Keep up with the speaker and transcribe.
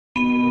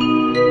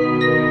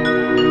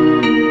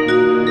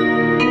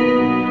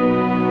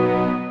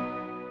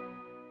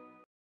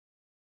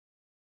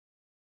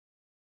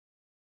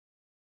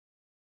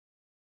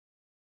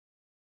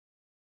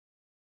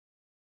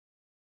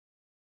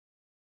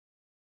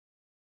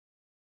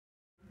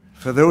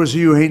For those of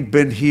you who ain't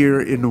been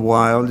here in a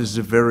while, this is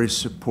a very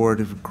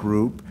supportive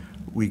group.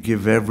 We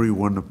give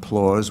everyone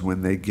applause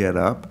when they get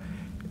up.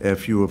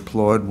 If you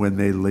applaud when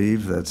they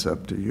leave, that's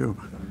up to you.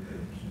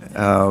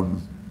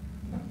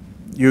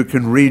 You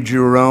can read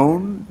your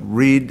own,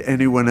 read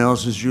anyone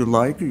else's you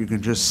like, or you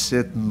can just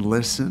sit and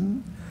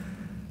listen.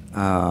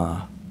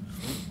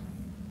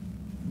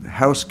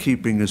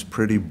 Housekeeping is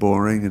pretty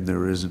boring and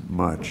there isn't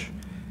much.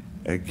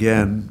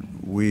 Again,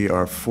 we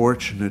are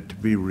fortunate to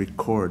be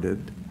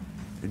recorded,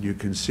 and you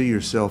can see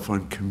yourself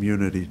on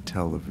community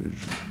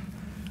television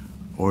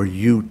or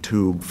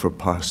YouTube for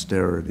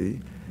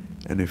posterity.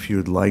 And if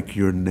you'd like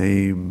your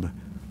name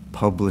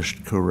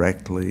published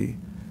correctly,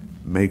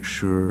 make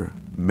sure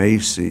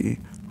Macy,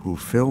 who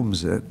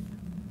films it,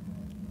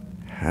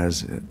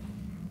 has it.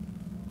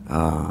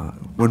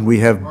 When we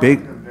have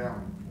big...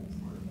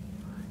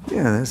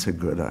 Yeah, that's a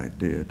good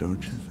idea,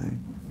 don't you think?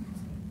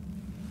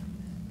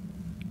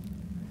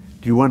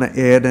 Do you want to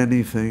add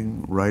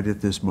anything right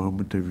at this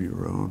moment of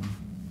your own?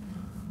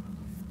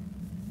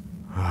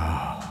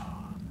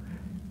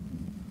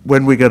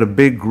 When we got a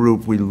big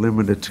group, we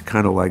limit it to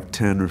kind of like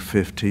 10 or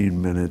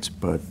 15 minutes,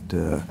 but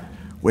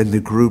when the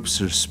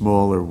groups are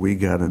smaller, we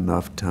got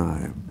enough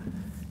time.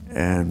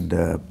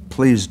 And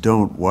please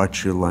don't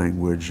watch your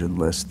language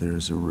unless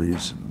there's a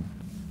reason.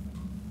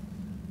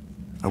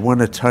 I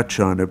want to touch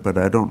on it, but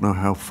I don't know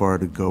how far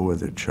to go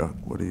with it, Chuck.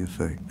 What do you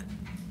think?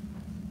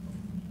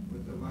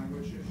 With the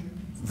language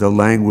issue? The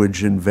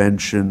language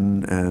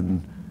invention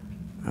and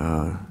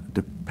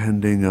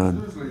depending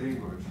on... Usually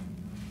English.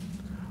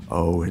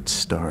 Oh, it's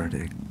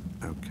starting.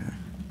 Okay.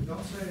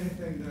 Don't say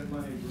anything that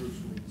Lenny Bruce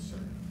wouldn't say.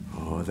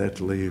 Oh, that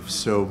leaves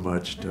so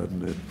much,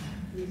 doesn't it?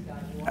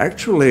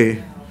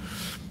 Actually,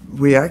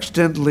 we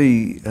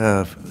accidentally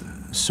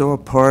saw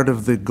part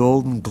of the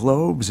Golden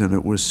Globes, and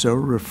it was so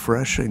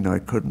refreshing. I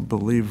couldn't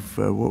believe,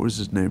 what was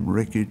his name,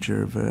 Ricky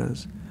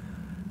Gervais,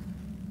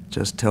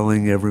 just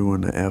telling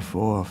everyone to F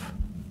off.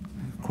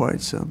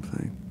 Quite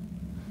something.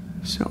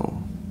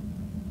 So,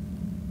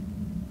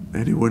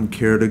 anyone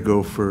care to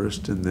go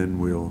first, and then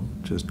we'll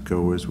just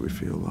go as we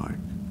feel like.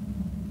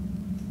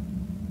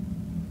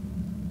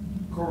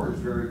 Corey's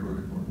very good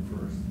at going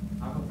first.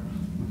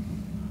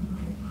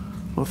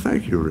 Well,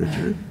 thank you,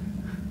 Richard.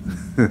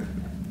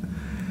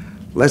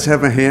 Let's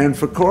have a hand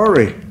for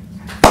Corey.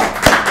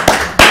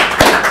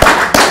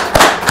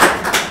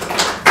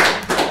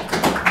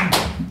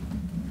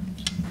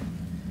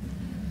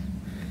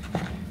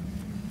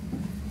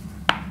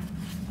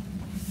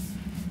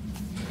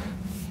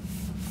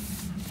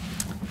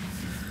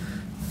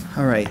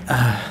 All right,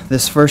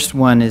 this first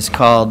one is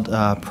called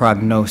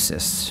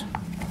Prognosis.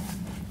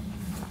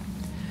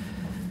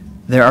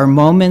 There are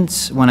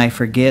moments when I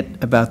forget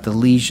about the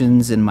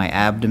lesions in my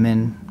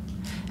abdomen,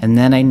 and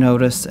then I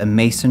notice a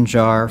mason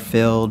jar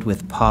filled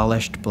with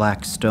polished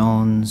black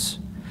stones,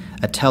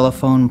 a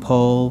telephone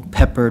pole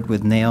peppered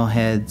with nail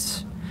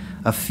heads,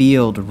 a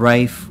field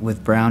rife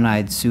with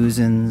brown-eyed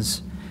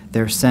Susans,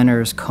 their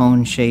centers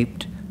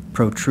cone-shaped,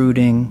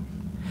 protruding,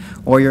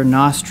 or your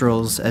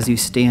nostrils as you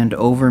stand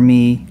over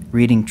me,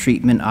 reading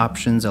treatment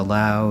options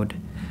aloud,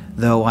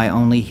 though I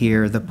only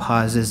hear the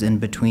pauses in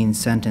between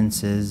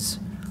sentences,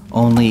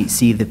 only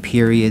see the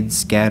periods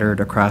scattered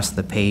across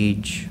the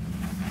page.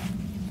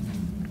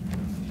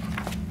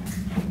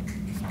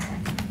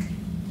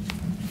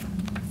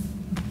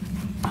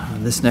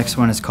 This next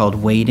one is called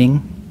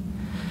Waiting.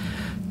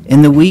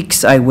 In the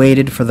weeks I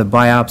waited for the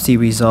biopsy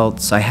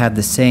results, I had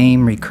the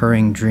same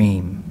recurring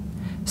dream.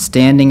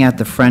 Standing at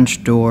the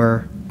French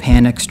door,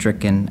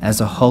 panic-stricken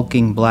as a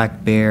hulking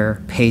black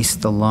bear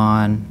paced the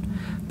lawn,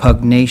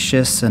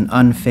 pugnacious and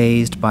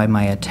unfazed by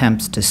my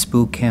attempts to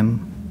spook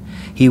him.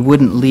 He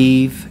wouldn't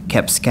leave,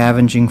 kept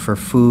scavenging for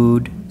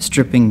food,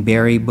 stripping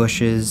berry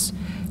bushes,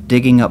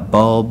 digging up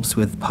bulbs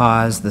with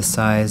paws the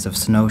size of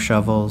snow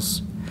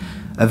shovels.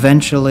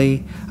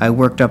 Eventually, I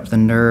worked up the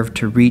nerve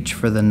to reach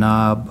for the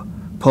knob,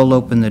 pull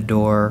open the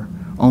door,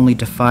 only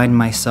to find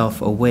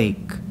myself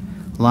awake,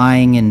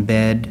 lying in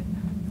bed,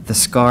 the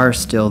scar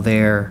still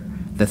there,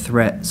 the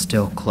threat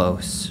still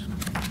close.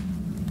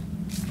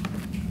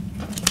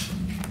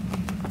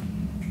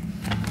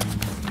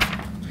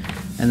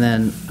 And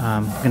then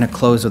I'm going to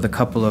close with a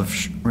couple of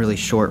really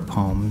short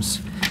poems,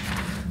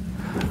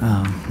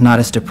 not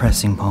as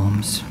depressing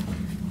poems.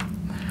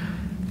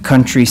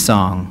 Country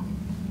Song.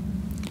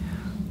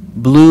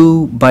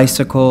 Blue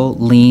bicycle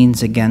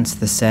leans against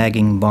the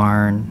sagging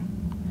barn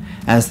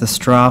as the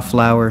straw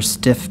flower's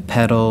stiff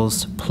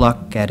petals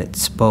pluck at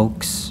its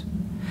spokes,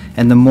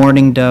 and the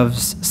mourning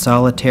dove's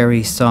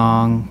solitary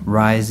song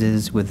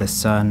rises with the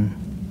sun.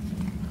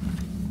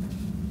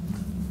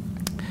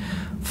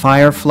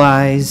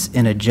 Fireflies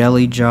in a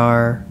jelly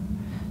jar,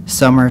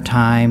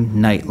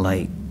 summertime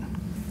nightlight.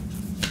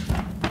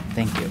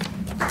 Thank you.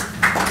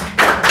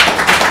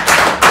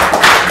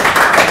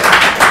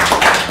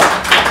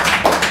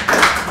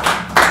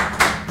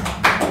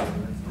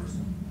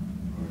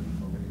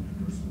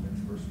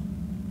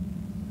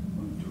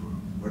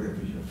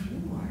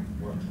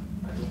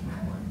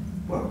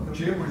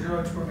 Jim, would you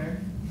like to go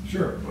next?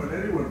 Sure. But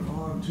anyone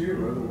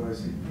volunteer,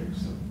 otherwise he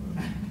picks somebody.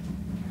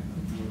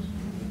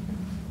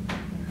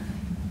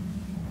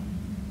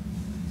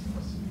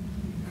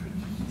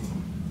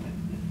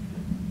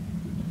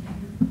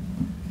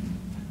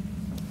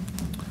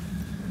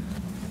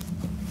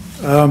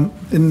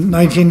 In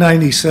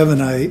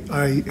 1997,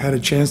 I had a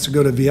chance to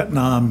go to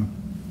Vietnam,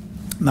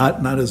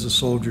 not as a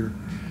soldier.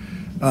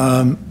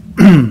 And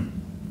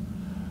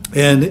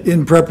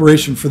in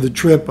preparation for the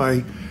trip,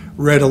 I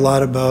read a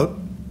lot about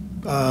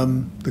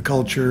the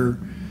culture.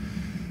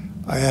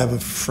 I have a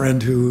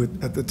friend who,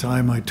 at the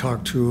time, I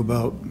talked to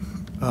about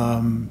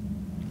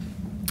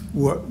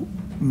what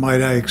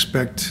might I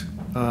expect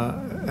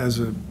as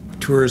a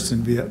tourist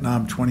in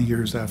Vietnam 20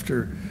 years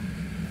after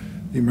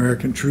the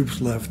American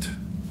troops left.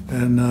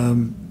 And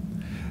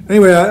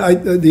anyway,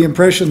 the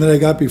impression that I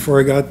got before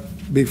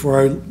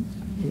I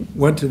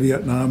went to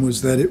Vietnam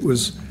was that it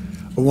was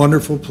a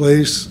wonderful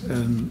place,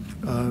 and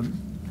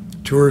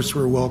tourists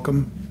were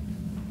welcome.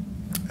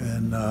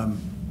 And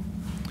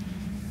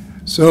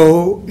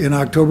so in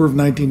October of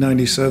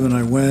 1997,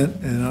 I went,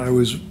 and I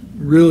was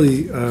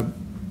really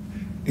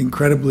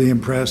incredibly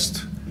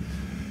impressed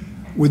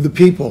with the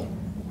people.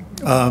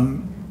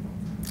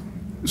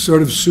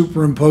 Sort of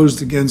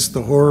superimposed against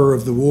the horror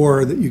of the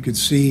war that you could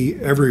see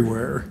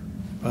everywhere.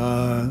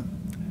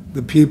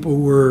 The people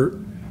were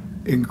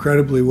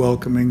incredibly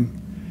welcoming,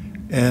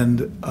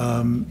 and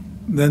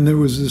then there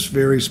was this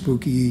very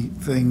spooky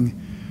thing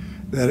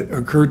that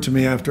occurred to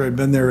me after I'd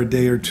been there a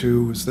day or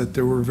two, was that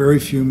there were very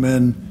few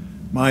men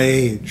my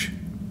age.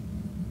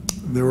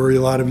 There were a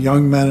lot of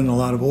young men and a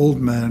lot of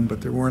old men, but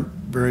there weren't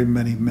very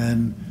many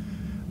men.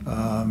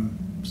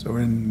 So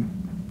in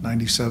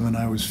 '97,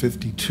 I was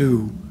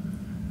 52.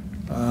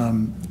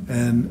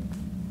 And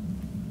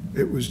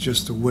it was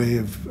just a way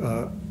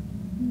of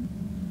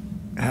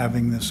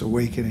having this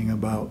awakening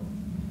about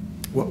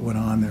what went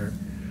on there.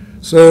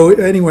 So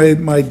anyway,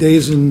 my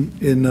days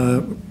in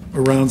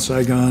around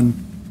Saigon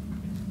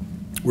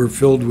were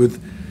filled with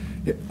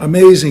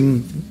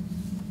amazing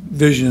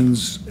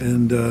visions,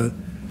 and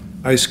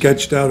I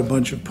sketched out a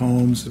bunch of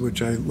poems,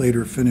 which I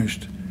later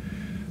finished.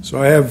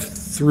 So I have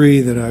 3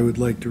 that I would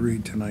like to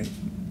read tonight.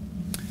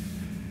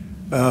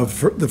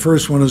 The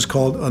first one is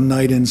called A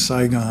Night in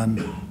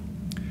Saigon.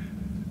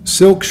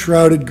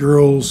 Silk-shrouded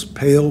girls,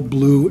 pale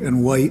blue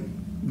and white,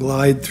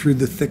 glide through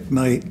the thick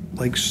night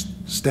like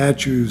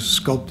statues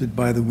sculpted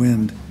by the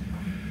wind.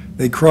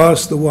 They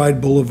cross the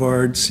wide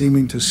boulevard,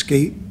 seeming to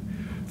skate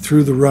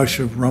through the rush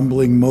of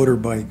rumbling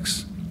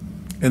motorbikes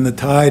and the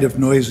tide of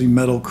noisy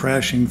metal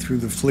crashing through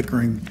the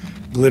flickering,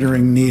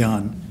 glittering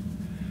neon.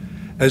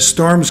 As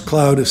storm's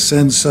cloud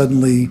ascends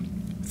suddenly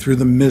through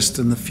the mist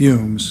and the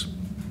fumes,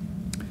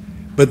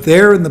 but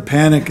there in the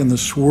panic and the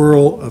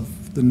swirl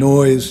of the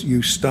noise,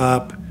 you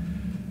stop.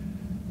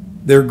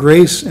 Their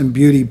grace and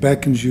beauty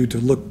beckons you to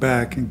look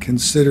back and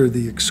consider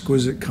the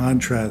exquisite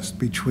contrast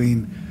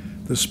between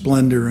the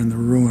splendor and the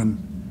ruin.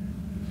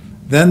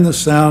 Then the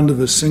sound of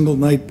a single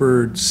night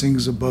bird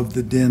sings above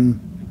the din,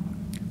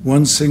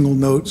 one single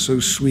note so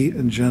sweet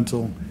and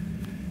gentle,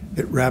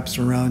 it wraps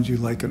around you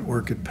like an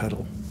orchid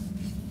petal.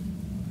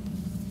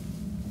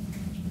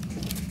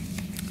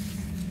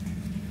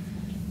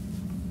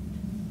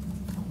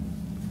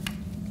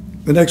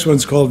 The next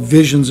one's called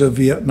Visions of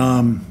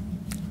Vietnam.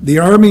 The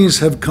armies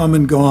have come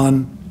and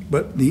gone,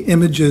 but the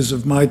images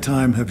of my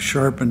time have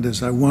sharpened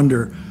as I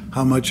wonder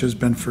how much has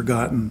been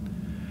forgotten.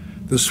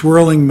 The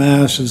swirling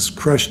mass is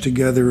crushed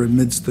together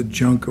amidst the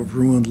junk of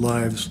ruined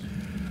lives,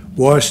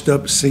 washed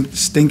up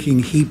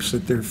stinking heaps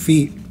at their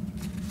feet.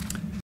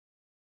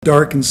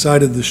 Dark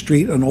inside of the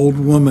street, an old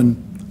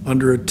woman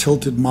under a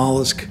tilted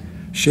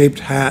mollusk-shaped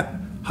hat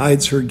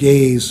hides her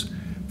gaze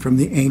from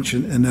the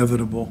ancient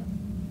inevitable.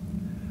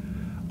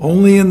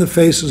 Only in the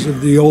faces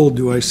of the old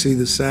do I see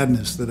the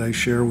sadness that I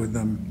share with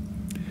them,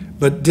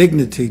 but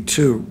dignity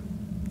too.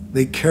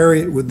 They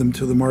carry it with them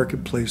to the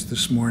marketplace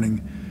this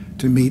morning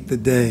to meet the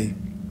day.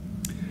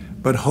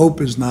 But hope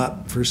is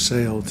not for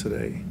sale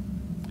today.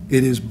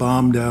 It is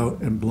bombed out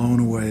and blown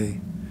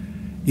away.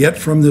 Yet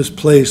from this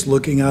place,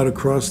 looking out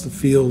across the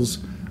fields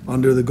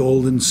under the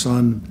golden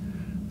sun,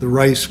 the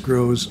rice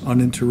grows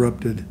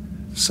uninterrupted,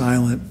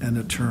 silent and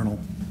eternal.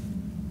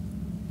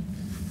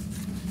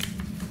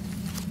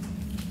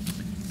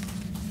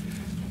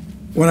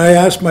 When I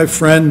asked my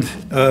friend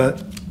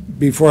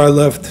before I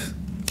left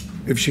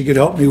if she could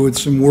help me with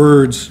some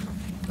words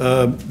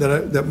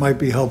that might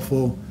be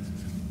helpful,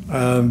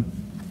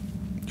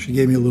 she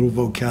gave me a little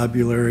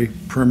vocabulary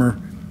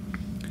primer.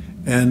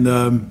 And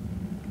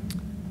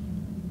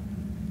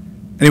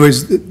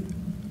anyways,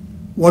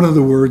 one of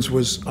the words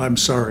was, I'm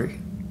sorry.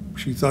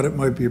 She thought it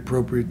might be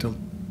appropriate to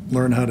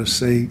learn how to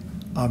say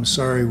I'm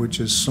sorry, which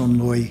is Son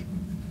Loi.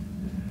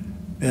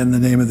 And the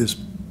name of this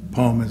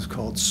poem is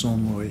called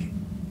Son Loi.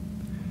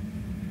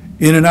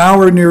 In an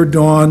hour near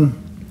dawn,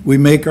 we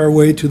make our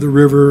way to the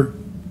river,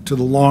 to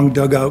the long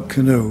dugout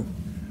canoe.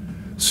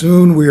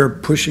 Soon we are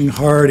pushing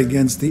hard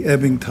against the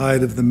ebbing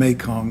tide of the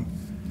Mekong.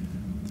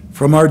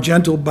 From our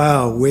gentle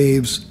bow,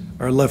 waves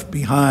are left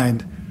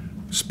behind,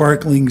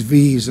 sparkling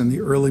V's in the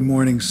early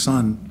morning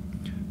sun.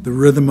 The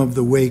rhythm of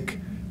the wake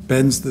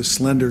bends the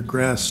slender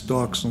grass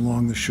stalks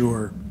along the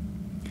shore.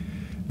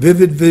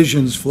 Vivid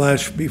visions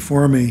flash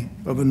before me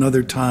of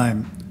another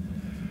time.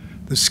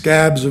 The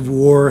scabs of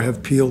war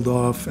have peeled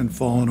off and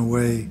fallen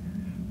away,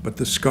 but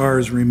the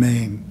scars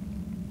remain.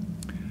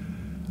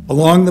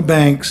 Along the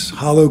banks,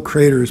 hollow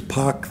craters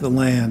pock the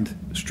land,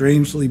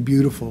 strangely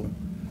beautiful,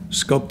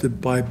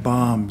 sculpted by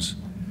bombs.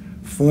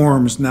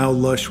 Forms now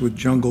lush with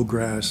jungle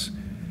grass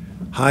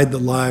hide the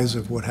lies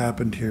of what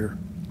happened here.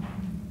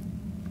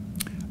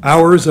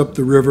 Hours up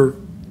the river,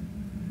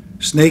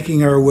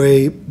 snaking our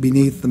way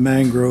beneath the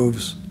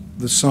mangroves,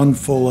 the sun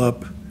full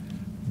up,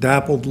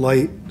 dappled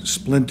light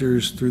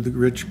splinters through the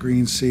rich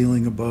green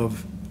ceiling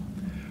above.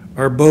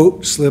 Our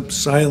boat slips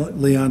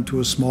silently onto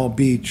a small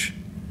beach,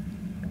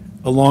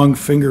 a long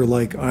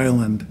finger-like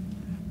island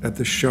at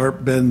the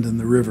sharp bend in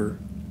the river.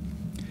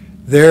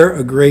 There,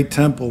 a great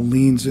temple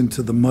leans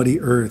into the muddy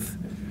earth,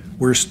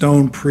 where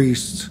stone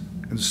priests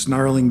and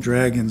snarling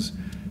dragons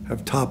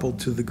have toppled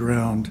to the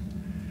ground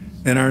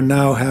and are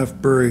now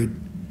half buried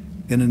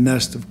in a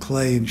nest of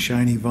clay and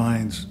shiny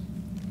vines.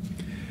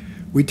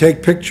 We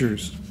take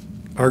pictures.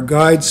 Our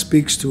guide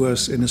speaks to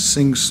us in a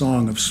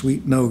sing-song of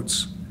sweet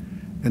notes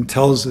and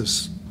tells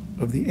us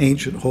of the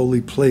ancient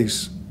holy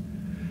place,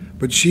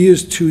 but she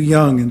is too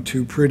young and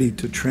too pretty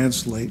to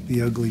translate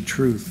the ugly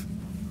truth.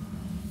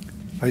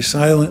 I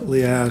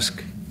silently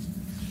ask,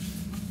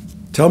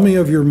 tell me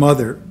of your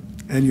mother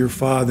and your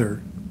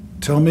father.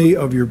 Tell me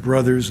of your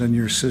brothers and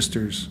your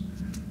sisters.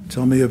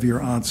 Tell me of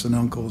your aunts and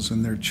uncles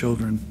and their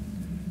children.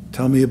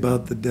 Tell me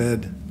about the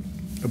dead,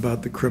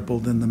 about the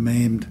crippled and the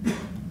maimed.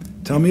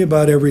 Tell me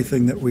about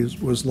everything that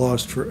was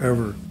lost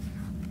forever.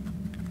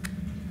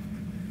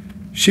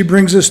 She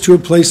brings us to a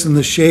place in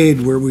the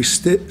shade where we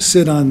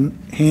sit on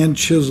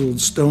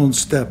hand-chiseled stone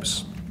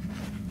steps.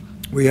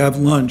 We have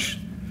lunch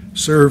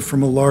served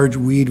from a large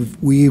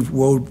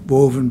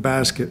woven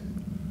basket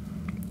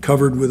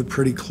covered with a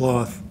pretty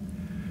cloth.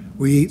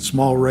 We eat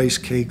small rice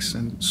cakes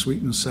and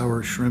sweet and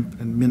sour shrimp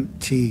and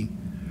mint tea.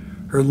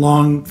 Her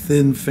long,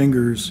 thin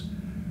fingers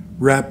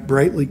wrap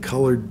brightly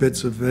colored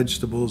bits of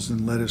vegetables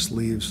and lettuce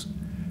leaves.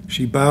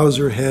 She bows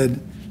her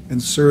head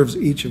and serves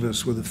each of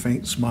us with a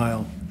faint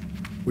smile.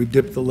 We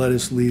dip the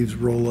lettuce leaves,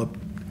 roll up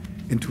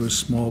into a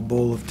small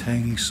bowl of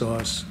tangy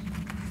sauce.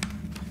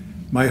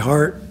 My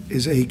heart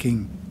is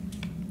aching,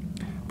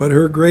 but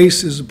her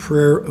grace is a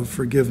prayer of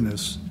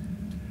forgiveness.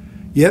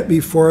 Yet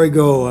before I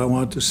go, I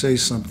want to say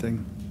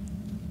something.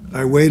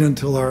 I wait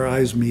until our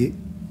eyes meet,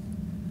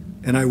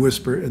 and I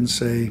whisper and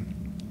say,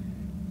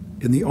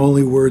 in the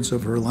only words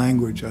of her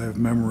language I have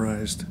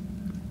memorized,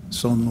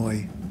 Son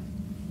Noi.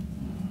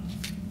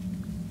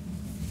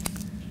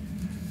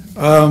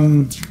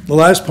 The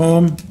last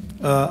poem,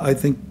 I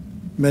think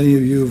many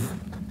of you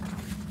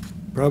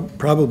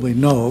probably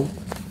know.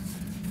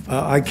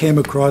 I came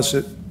across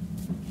it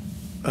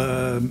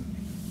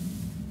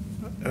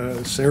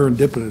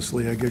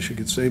serendipitously, I guess you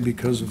could say,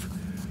 because of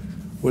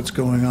what's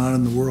going on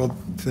in the world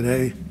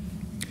today.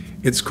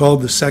 It's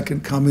called The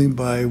Second Coming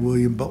by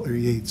William Butler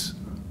Yeats.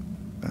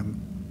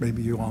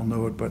 Maybe you all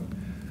know it, but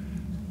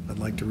I'd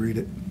like to read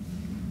it.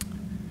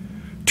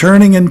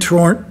 Turning and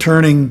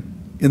turning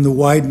in the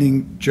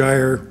widening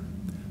gyre,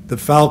 the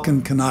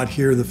falcon cannot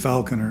hear the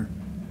falconer.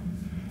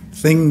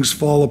 Things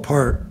fall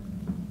apart,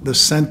 the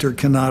center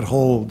cannot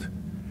hold.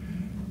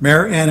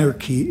 Mere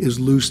anarchy is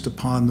loosed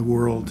upon the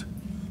world.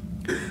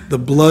 The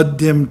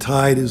blood-dimmed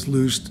tide is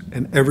loosed,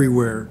 and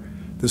everywhere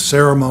the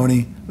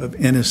ceremony of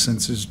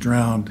innocence is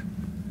drowned.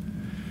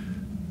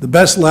 The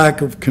best lack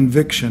of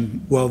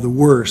conviction, while the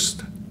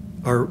worst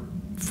are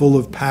full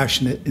of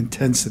passionate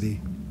intensity.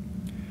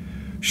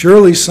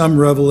 Surely some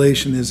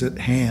revelation is at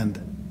hand.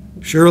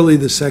 Surely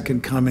the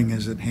second coming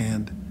is at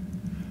hand.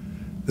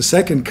 The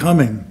second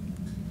coming,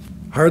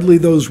 hardly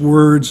those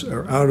words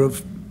are out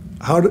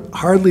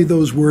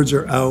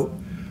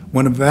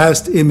when a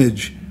vast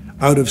image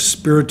out of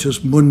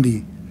spiritus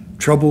mundi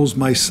troubles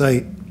my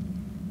sight.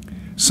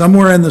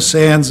 Somewhere in the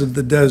sands of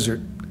the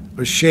desert,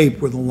 a shape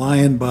with a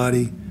lion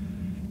body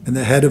and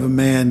the head of a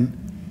man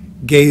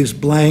gaze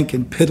blank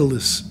and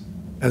pitiless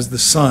as the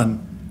sun.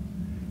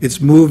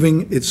 It's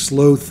moving its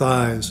slow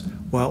thighs,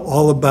 while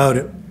all about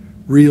it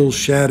reel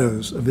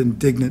shadows of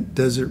indignant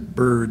desert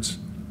birds.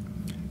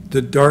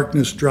 The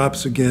darkness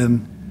drops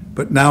again,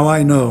 but now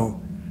I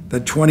know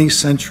that 20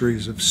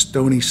 centuries of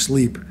stony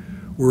sleep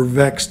were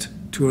vexed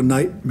to a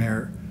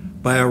nightmare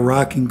by a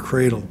rocking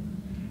cradle.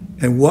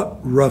 And what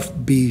rough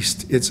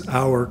beast, its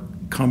hour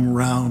come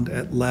round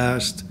at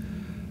last,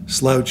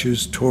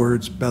 slouches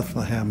towards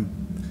Bethlehem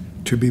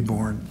to be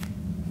born.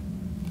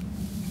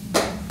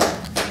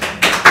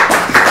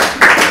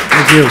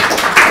 Thank you.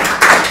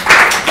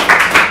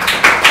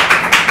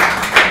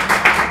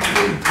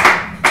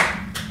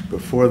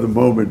 Before the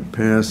moment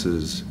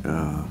passes,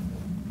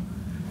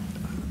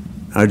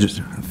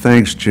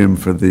 thanks, Jim,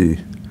 for the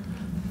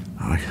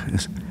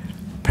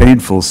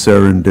painful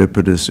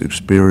serendipitous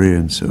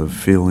experience of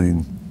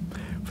feeling,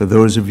 for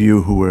those of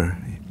you who were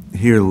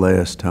here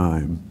last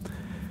time,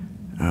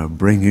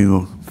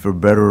 bringing, for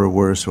better or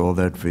worse, all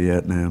that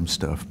Vietnam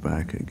stuff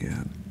back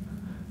again,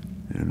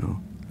 you know,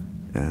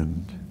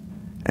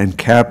 and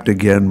capped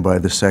again by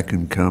the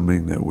second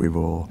coming that we've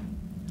all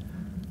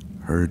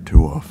heard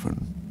too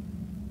often.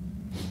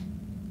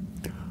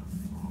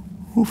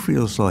 Who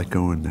feels like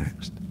going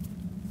next?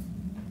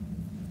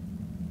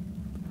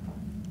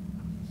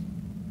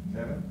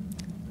 Kevin?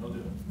 I'll do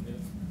it. Yeah.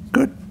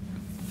 Good.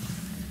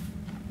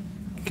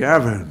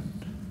 Gavin,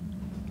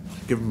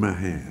 give him a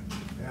hand.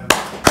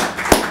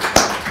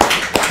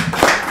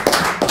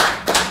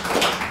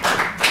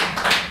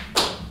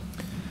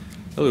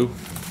 Hello.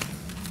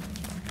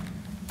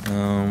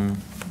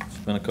 It's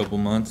been a couple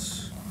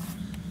months.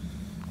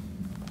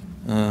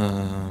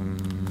 I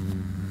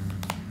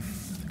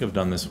think I've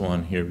done this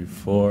one here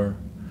before,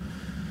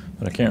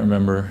 but I can't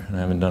remember, and I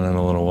haven't done it in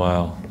a little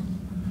while.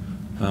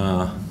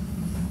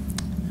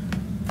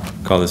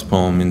 Call this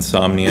poem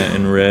Insomnia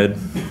in Red.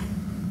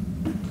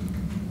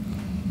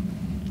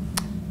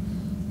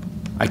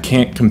 I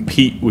can't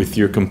compete with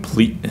your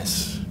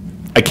completeness.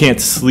 I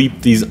can't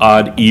sleep these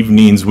odd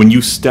evenings when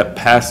you step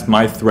past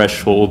my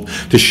threshold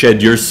to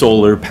shed your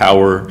solar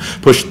power,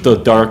 push the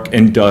dark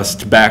and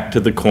dust back to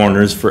the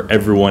corners for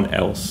everyone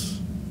else.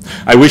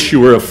 I wish you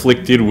were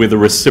afflicted with a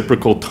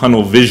reciprocal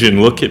tunnel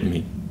vision. Look at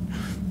me.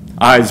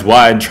 Eyes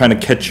wide, trying to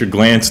catch your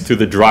glance through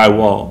the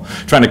drywall,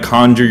 trying to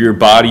conjure your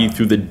body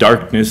through the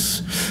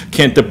darkness.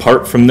 Can't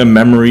depart from the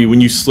memory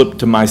when you slipped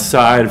to my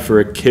side for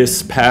a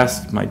kiss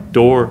past my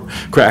door,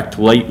 cracked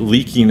light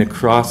leaking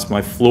across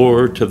my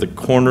floor to the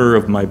corner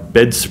of my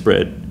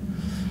bedspread.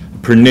 A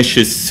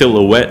pernicious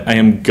silhouette, I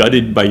am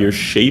gutted by your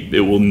shape.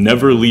 It will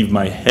never leave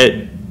my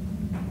head.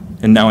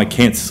 And now I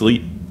can't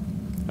sleep.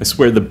 I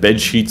swear the bed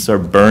sheets are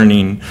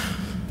burning.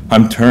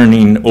 I'm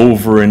turning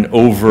over and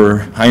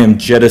over. I am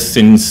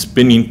jettisoned,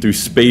 spinning through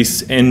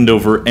space end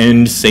over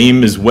end,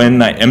 same as when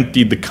I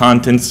emptied the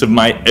contents of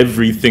my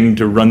everything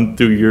to run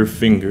through your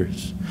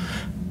fingers.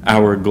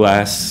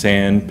 Hourglass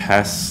sand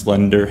past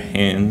slender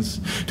hands,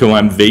 till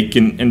I'm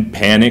vacant and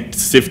panicked,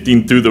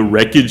 sifting through the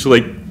wreckage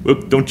like,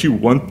 look, don't you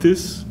want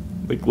this?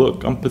 Like,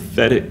 look, I'm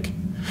pathetic.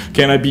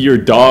 Can I be your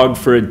dog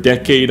for a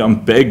decade?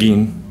 I'm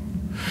begging.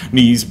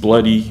 Knees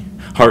bloody,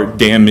 heart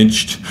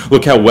damaged.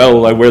 Look how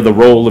well I wear the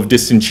role of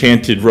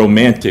disenchanted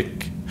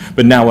romantic.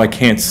 But now I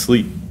can't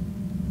sleep,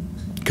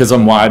 'cause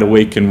I'm wide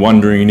awake and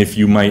wondering if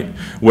you might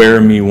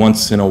wear me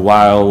once in a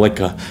while like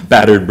a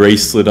battered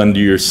bracelet under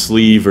your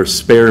sleeve, or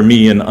spare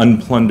me an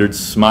unplundered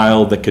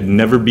smile that could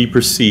never be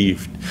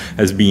perceived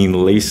as being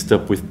laced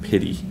up with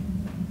pity.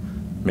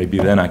 Maybe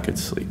then I could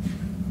sleep.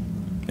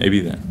 Maybe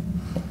then.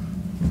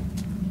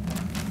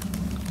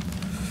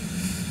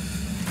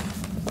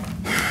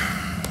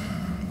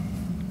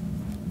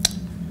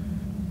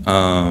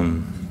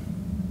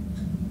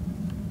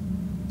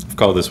 I've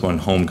called this one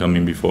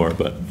Homecoming before,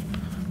 but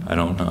I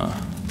don't know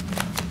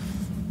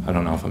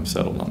if I'm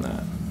settled on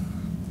that.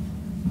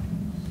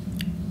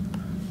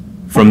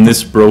 From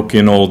this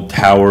broken old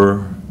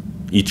tower,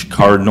 each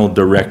cardinal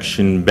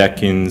direction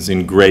beckons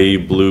in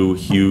gray-blue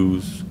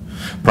hues,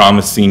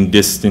 promising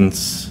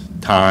distance,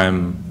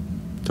 time,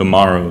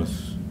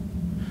 tomorrows.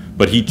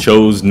 But he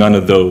chose none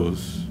of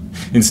those.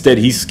 Instead,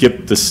 he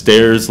skipped the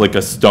stairs like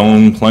a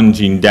stone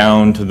plunging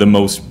down to the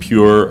most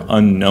pure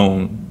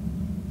unknown.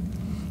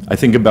 I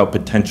think about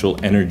potential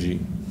energy.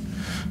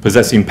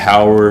 Possessing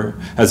power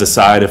as a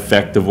side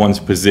effect of one's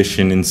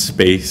position in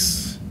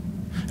space.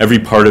 Every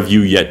part of you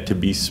yet to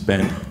be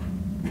spent.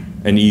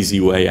 An easy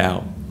way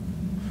out.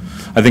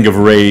 I think of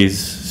rays,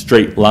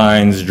 straight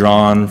lines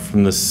drawn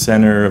from the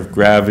center of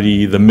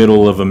gravity, the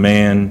middle of a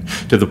man,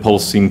 to the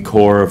pulsing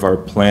core of our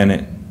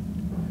planet.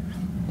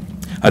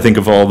 I think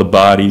of all the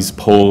bodies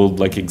pulled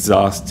like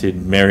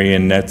exhausted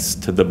marionettes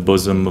to the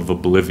bosom of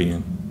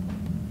oblivion.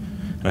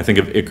 And I think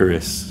of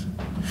Icarus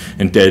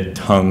and dead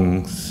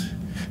tongues,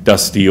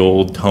 dusty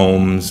old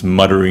tomes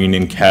muttering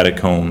in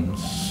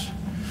catacombs,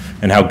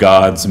 and how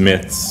gods,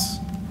 myths,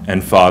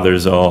 and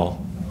fathers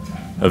all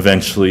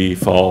eventually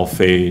fall,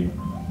 fade,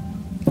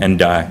 and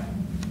die.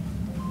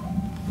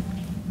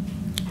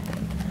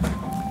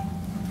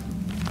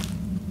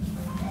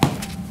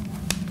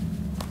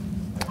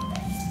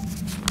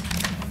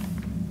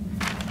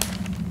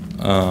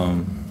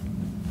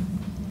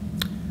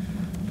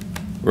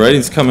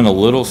 Writing's coming a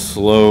little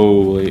slow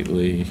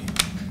lately,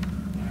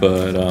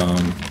 but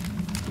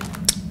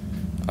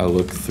I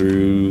looked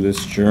through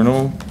this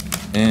journal,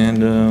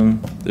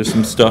 and there's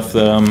some stuff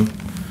that I'm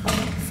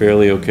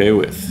fairly okay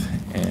with.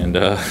 And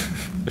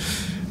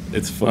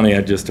it's funny,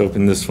 I just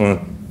opened this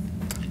one,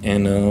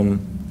 and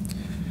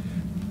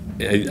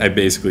I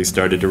basically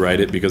started to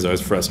write it because I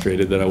was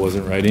frustrated that I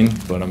wasn't writing,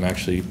 but I'm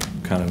actually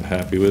kind of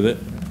happy with it.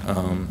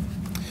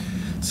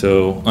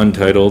 So,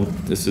 Untitled,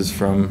 this is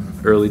from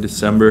early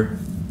December.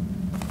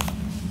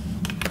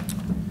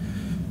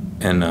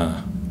 And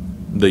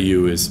the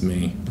you is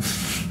me,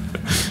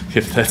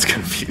 if that's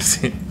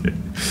confusing.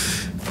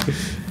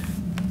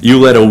 You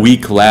let a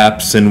week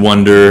lapse and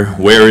wonder,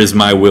 where is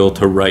my will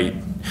to write?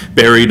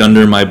 Buried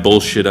under my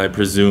bullshit, I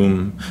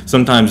presume.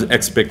 Sometimes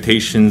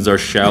expectations are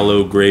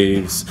shallow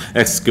graves,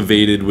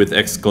 excavated with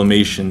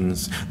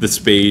exclamations, the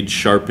spade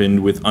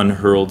sharpened with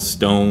unhurled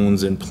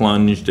stones and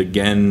plunged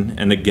again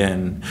and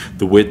again,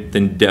 the width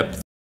and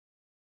depth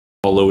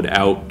hollowed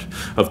out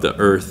of the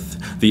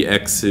earth, the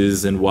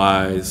X's and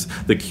Y's,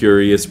 the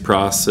curious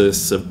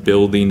process of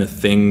building a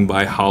thing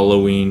by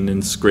hollowing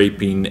and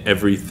scraping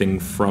everything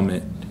from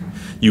it.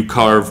 You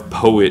carve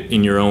poet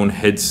in your own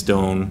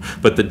headstone,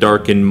 but the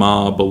darkened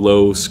maw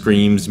below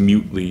screams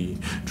mutely,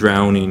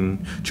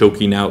 drowning,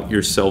 choking out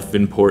your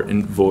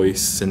self-important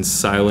voice, and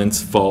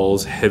silence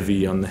falls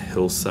heavy on the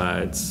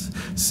hillsides.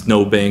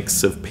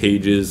 Snowbanks of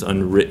pages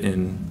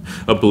unwritten,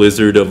 a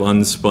blizzard of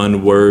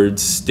unspun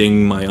words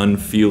sting my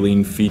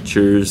unfeeling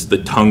features,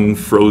 the tongue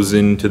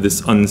frozen to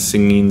this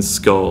unsinging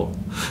skull.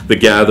 The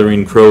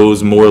gathering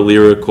crows more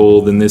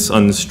lyrical than this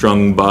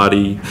unstrung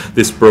body,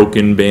 this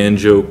broken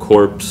banjo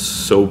corpse,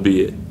 so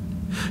be it.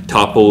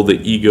 Topple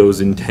the ego's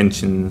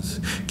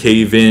intentions,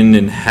 cave in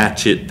and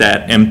hatchet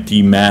that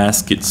empty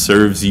mask, it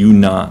serves you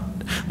not.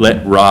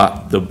 Let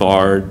rot the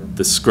bard,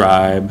 the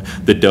scribe,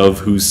 the dove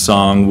whose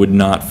song would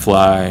not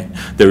fly.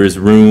 There is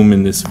room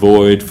in this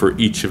void for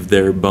each of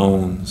their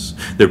bones,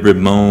 their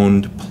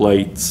bemoaned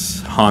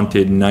plights,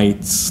 haunted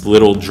nights,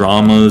 little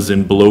dramas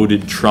and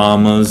bloated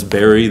traumas,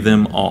 bury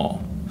them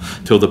all,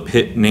 till the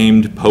pit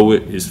named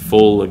poet is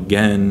full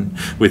again,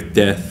 with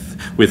death,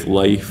 with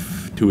life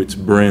to its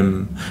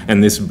brim,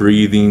 and this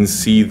breathing,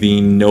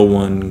 seething, no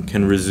one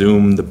can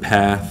resume the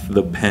path,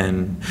 the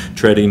pen,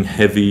 treading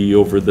heavy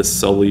over the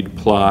sullied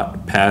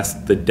plot,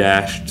 past the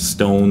dashed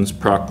stone's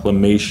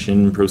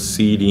proclamation,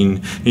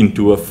 proceeding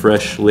into a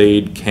fresh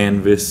laid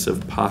canvas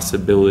of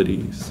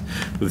possibilities,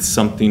 with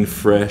something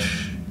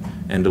fresh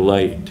and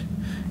light,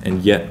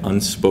 and yet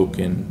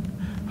unspoken,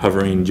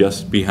 hovering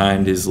just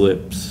behind his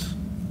lips,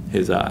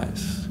 his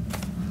eyes.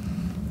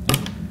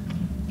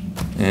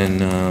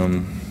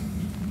 And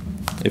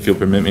if you'll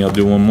permit me, I'll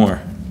do one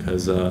more,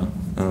 because, I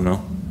don't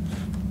know,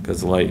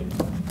 because light.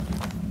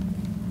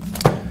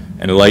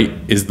 And light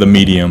is the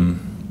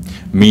medium,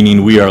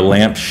 meaning we are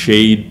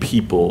lampshade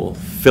people,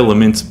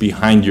 filaments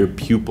behind your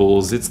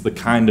pupils. It's the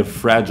kind of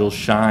fragile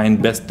shine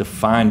best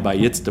defined by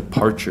its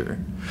departure.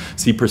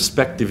 See,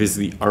 perspective is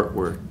the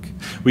artwork.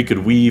 We could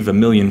weave a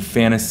million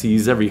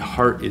fantasies, every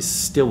heart is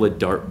still a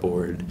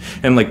dartboard.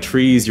 And like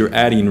trees, you're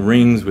adding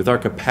rings with our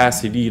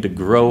capacity to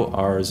grow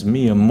ours.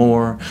 Me and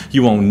more,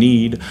 you won't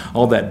need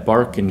all that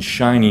bark and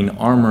shining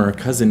armor,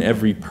 'cause in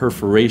every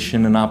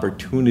perforation an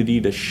opportunity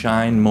to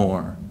shine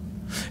more.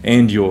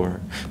 And you're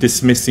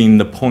dismissing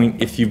the point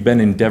if you've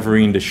been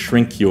endeavoring to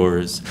shrink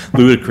yours.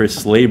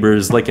 Ludicrous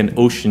labors like an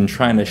ocean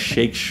trying to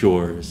shake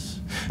shores.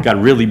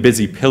 Got really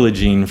busy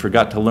pillaging,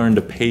 forgot to learn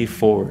to pay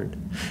forward.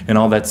 And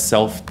all that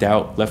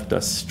self-doubt left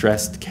us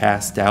stressed,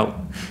 cast out,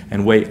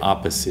 and way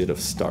opposite of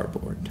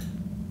starboard.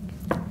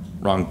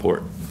 Wrong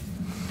port.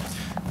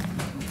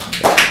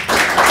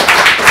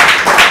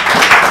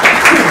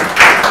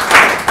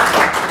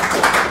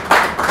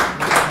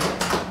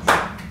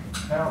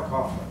 Al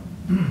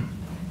Kaufman.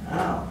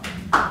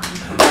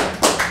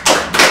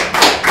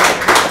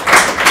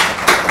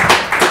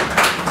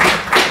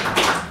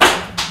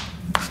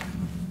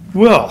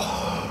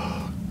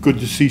 Well, good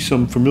to see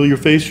some familiar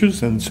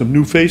faces and some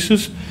new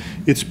faces.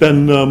 It's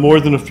been more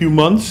than a few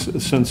months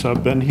since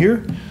I've been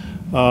here.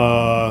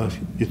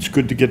 It's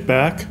good to get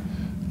back.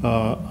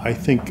 I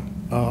think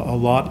a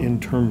lot in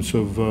terms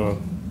of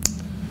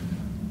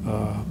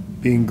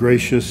being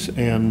gracious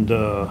and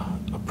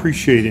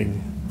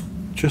appreciating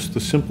just the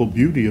simple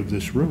beauty of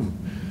this room.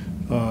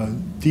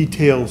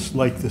 Details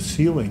like the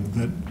ceiling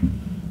that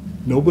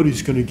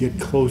nobody's going to get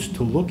close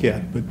to look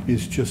at, but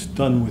is just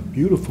done with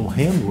beautiful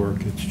handwork.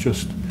 It's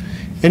just,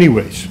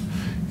 anyways,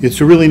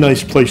 it's a really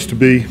nice place to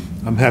be.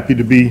 I'm happy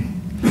to be,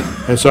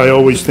 as I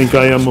always think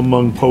I am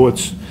among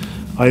poets,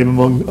 I am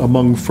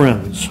among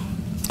friends.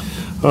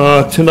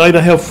 Tonight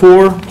I have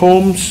 4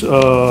 poems.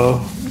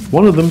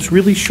 One of them's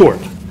really short.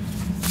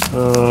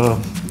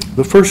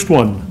 The first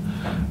one,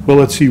 well,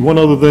 let's see, one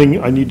other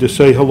thing, I need to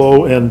say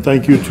hello and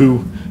thank you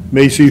to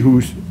Macy,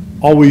 who's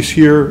always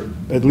here,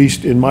 at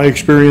least in my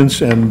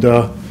experience, and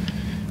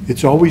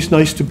it's always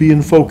nice to be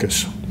in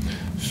focus.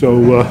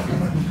 So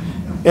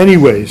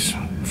anyways,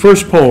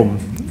 first poem,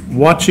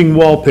 Watching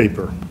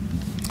Wallpaper.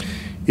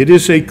 It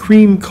is a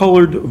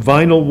cream-colored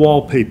vinyl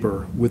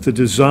wallpaper with a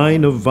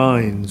design of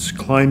vines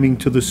climbing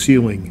to the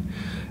ceiling,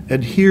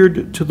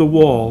 adhered to the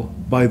wall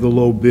by the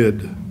low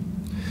bid.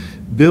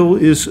 Bill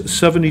is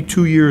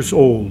 72 years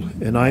old,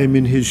 and I am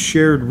in his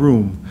shared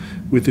room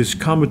with his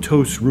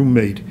comatose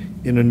roommate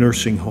in a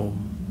nursing home.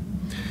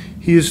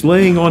 He is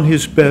laying on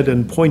his bed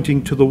and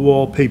pointing to the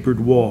wallpapered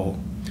wall.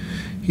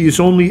 He is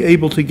only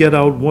able to get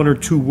out 1 or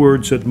 2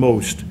 words at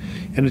most,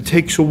 and it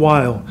takes a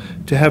while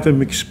to have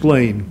him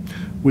explain,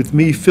 with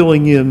me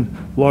filling in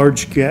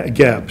large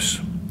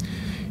gaps.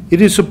 It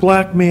is a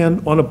black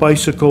man on a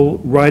bicycle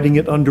riding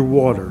it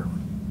underwater.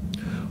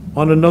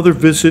 On another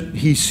visit,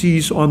 he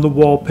sees on the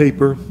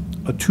wallpaper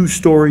a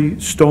 2-story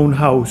stone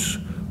house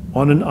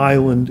on an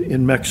island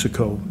in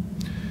Mexico.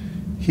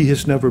 He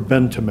has never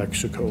been to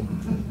Mexico.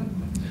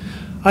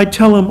 I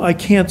tell him I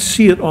can't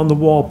see it on the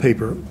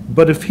wallpaper,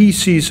 but if he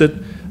sees it,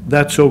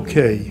 that's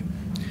okay.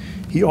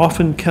 He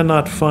often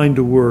cannot find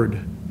a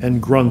word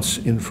and grunts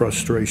in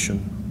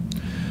frustration.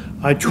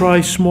 I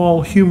try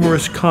small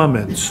humorous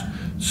comments,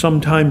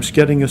 sometimes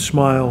getting a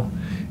smile,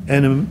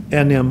 and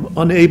am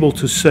unable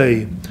to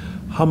say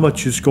how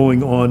much is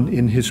going on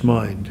in his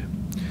mind.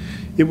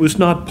 It was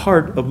not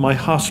part of my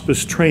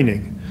hospice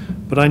training,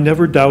 but I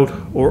never doubt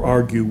or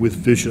argue with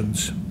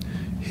visions,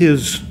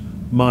 his,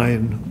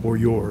 mine, or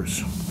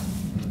yours.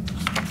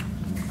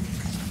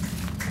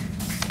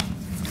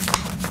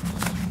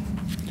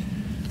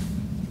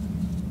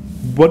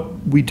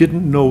 What we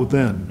didn't know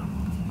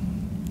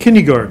then.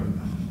 Kindergarten.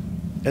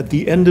 At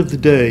the end of the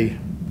day,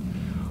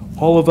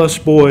 all of us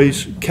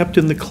boys kept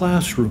in the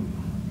classroom,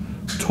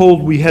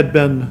 told we had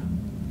been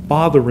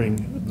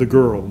bothering the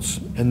girls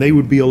and they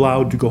would be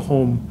allowed to go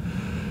home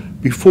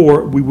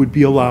before we would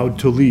be allowed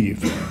to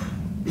leave.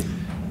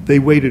 They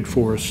waited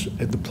for us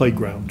at the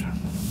playground.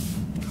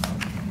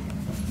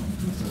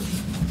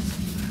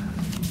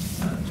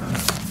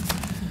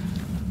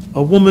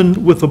 A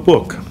woman with a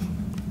book.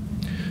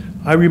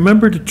 I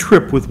remembered a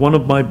trip with one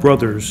of my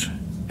brothers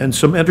and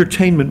some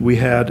entertainment we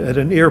had at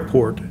an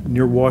airport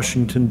near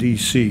Washington,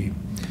 D.C.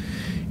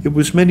 It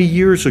was many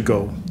years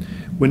ago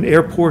when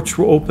airports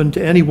were open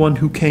to anyone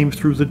who came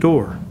through the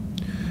door.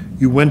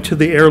 You went to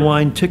the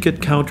airline ticket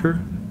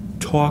counter,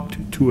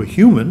 talked to a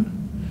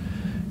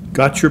human,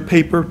 got your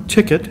paper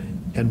ticket,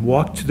 and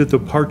walked to the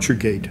departure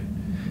gate,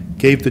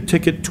 gave the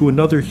ticket to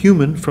another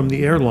human from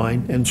the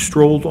airline, and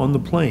strolled on the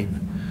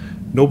plane.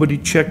 Nobody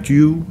checked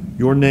you,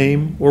 your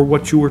name, or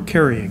what you were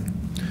carrying.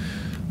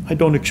 I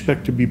don't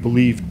expect to be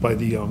believed by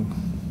the young.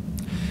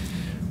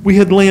 We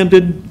had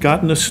landed,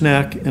 gotten a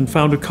snack, and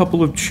found a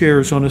couple of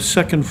chairs on a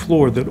second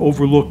floor that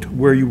overlooked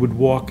where you would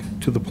walk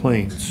to the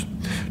planes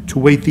to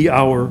wait the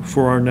hour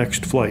for our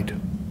next flight.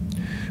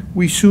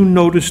 We soon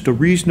noticed a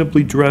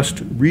reasonably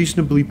dressed,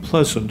 reasonably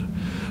pleasant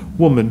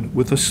woman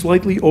with a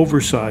slightly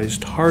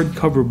oversized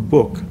hardcover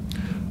book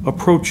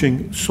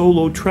approaching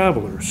solo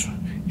travelers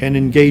and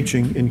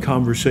engaging in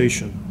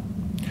conversation.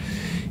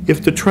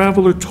 If the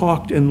traveler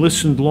talked and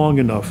listened long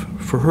enough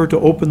for her to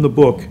open the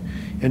book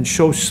and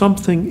show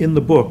something in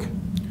the book,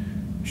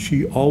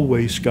 she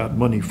always got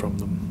money from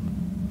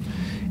them.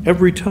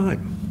 Every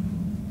time.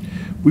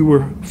 We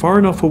were far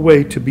enough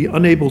away to be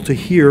unable to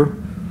hear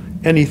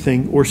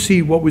anything or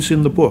see what was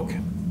in the book.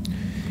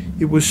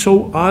 It was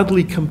so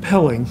oddly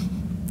compelling,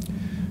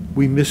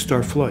 we missed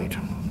our flight.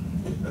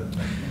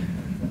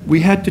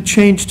 We had to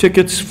change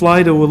tickets,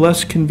 fly to a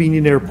less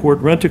convenient airport,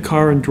 rent a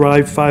car, and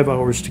drive 5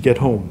 hours to get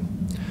home.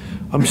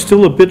 I'm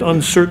still a bit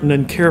uncertain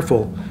and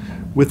careful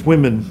with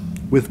women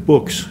with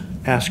books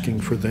asking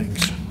for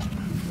things.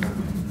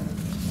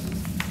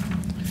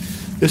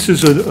 This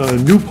is a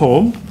new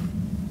poem,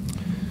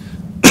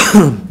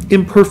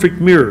 Imperfect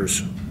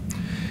Mirrors.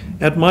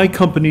 At my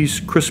company's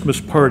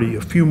Christmas party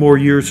a few more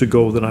years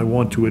ago than I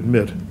want to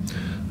admit,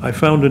 I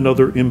found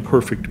another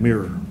imperfect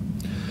mirror.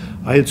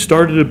 I had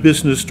started a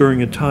business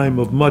during a time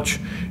of much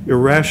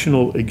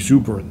irrational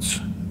exuberance.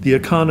 The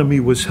economy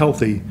was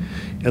healthy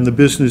and the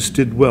business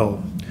did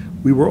well.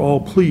 We were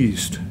all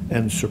pleased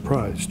and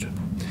surprised.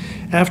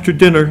 After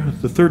dinner,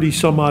 the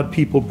 30-some-odd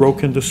people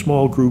broke into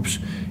small groups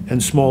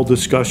and small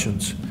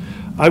discussions.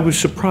 I was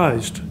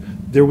surprised.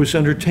 There was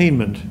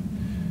entertainment,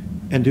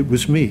 and it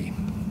was me.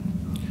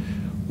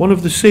 One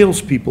of the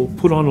salespeople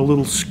put on a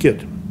little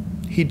skit.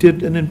 He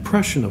did an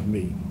impression of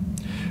me.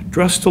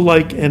 Dressed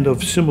alike and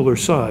of similar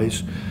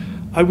size,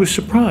 I was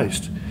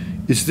surprised.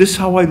 Is this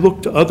how I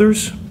look to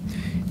others?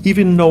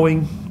 Even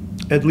knowing,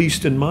 at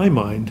least in my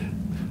mind,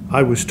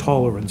 I was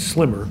taller and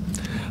slimmer,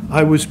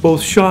 I was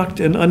both shocked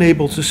and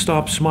unable to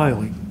stop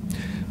smiling.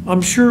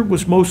 I'm sure it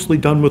was mostly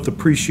done with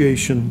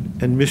appreciation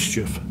and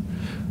mischief.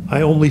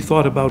 I only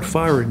thought about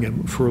firing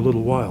him for a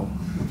little while.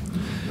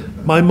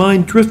 My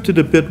mind drifted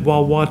a bit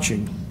while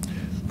watching.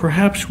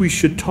 Perhaps we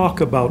should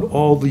talk about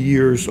all the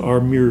years our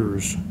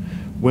mirrors,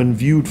 when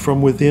viewed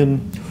from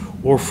within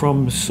or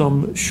from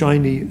some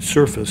shiny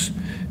surface,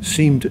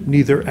 seemed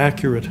neither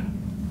accurate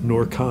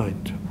nor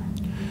kind.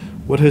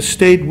 What has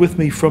stayed with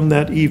me from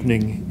that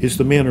evening is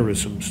the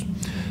mannerisms.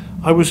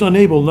 I was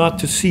unable not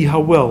to see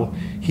how well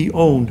he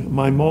owned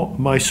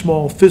my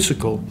small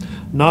physical,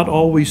 not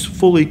always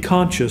fully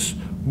conscious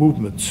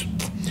movements.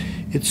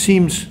 It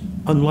seems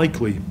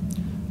unlikely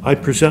I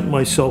present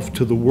myself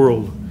to the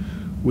world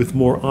with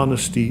more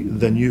honesty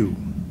than you.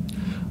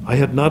 I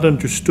had not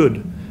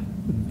understood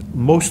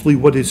mostly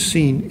what is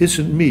seen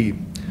isn't me,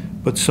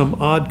 but some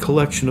odd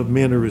collection of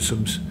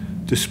mannerisms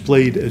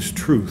displayed as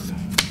truth.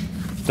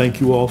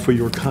 Thank you all for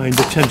your kind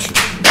attention.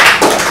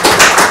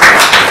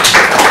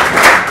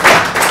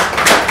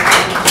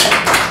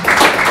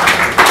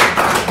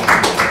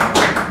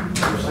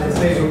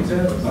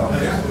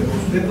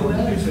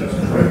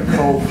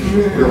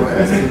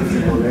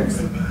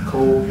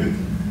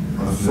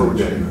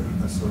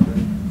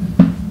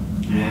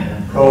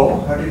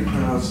 Cole, how do you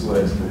pronounce the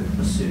last name?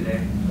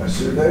 Asude.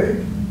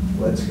 Asude?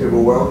 Let's give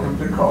a welcome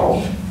to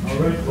Cole. All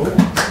right, cool.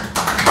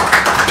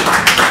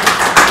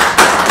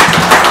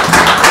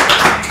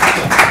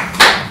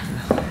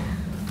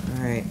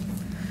 All right.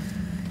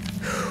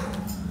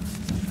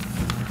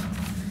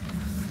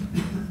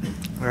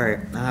 All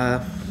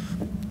right.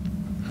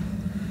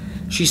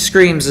 She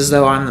screams as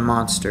though I'm the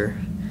monster.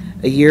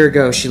 A year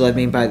ago, she led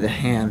me by the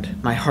hand.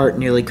 My heart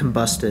nearly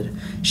combusted.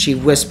 She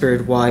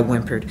whispered while I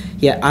whimpered.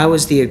 Yet I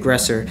was the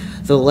aggressor,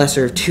 the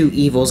lesser of two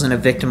evils in a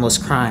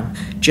victimless crime.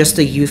 Just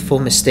a youthful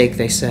mistake,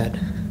 they said.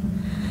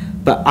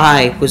 But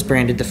I was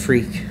branded the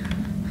freak.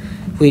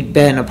 We'd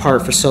been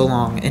apart for so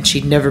long, and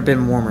she'd never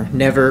been warmer,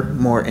 never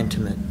more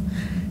intimate.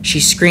 She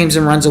screams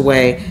and runs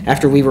away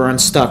after we were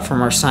unstuck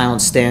from our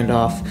silent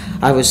standoff.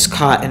 I was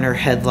caught in her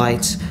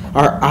headlights,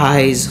 our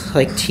eyes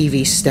like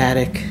TV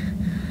static.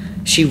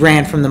 She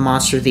ran from the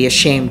monster, the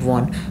ashamed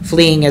one,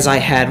 fleeing as I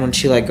had when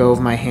she let go of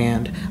my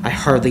hand. I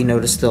hardly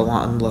noticed the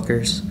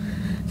onlookers.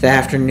 The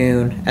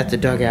afternoon at the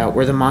dugout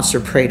where the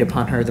monster preyed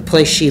upon her, the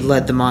place she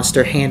led the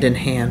monster hand in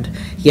hand,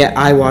 yet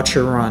I watch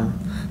her run,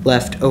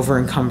 left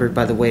over-encumbered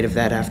by the weight of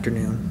that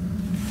afternoon.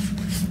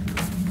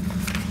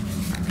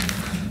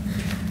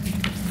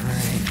 All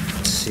right,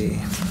 let's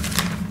see.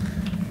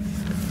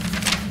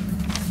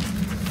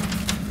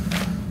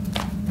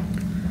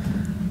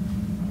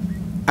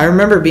 I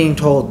remember being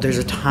told there's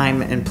a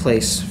time and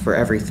place for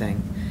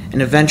everything,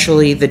 and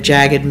eventually the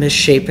jagged,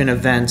 misshapen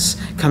events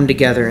come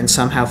together and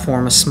somehow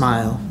form a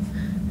smile.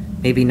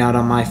 Maybe not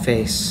on my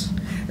face.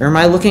 Or am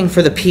I looking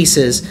for the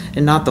pieces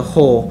and not the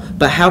whole?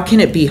 But how can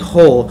it be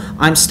whole?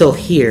 I'm still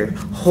here.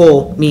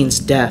 Whole means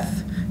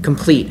death.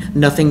 Complete.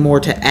 Nothing more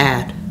to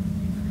add.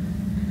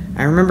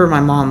 I remember my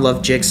mom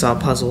loved jigsaw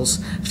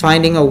puzzles,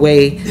 finding a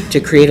way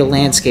to create a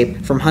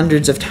landscape from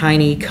hundreds of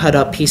tiny,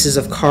 cut-up pieces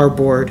of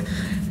cardboard.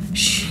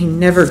 She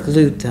never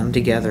glued them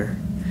together,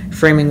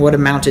 framing what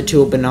amounted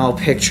to a banal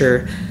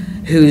picture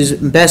whose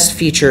best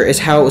feature is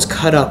how it was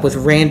cut up with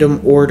random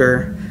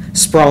order,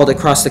 sprawled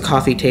across the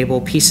coffee table,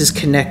 pieces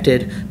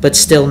connected but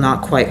still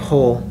not quite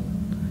whole.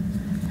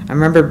 I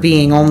remember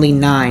being only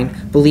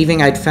 9,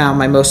 believing I'd found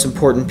my most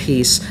important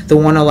piece, the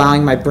one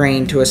allowing my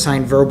brain to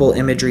assign verbal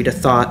imagery to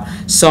thought,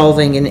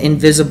 solving an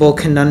invisible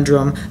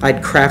conundrum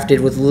I'd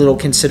crafted with little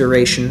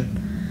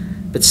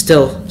consideration, but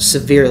still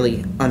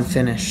severely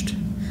unfinished.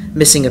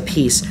 Missing a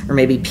piece, or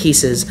maybe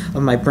pieces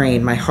of my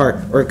brain, my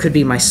heart, or it could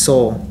be my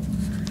soul.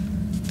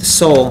 The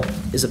soul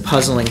is a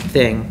puzzling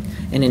thing,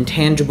 an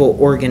intangible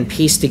organ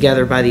pieced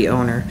together by the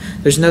owner.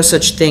 There's no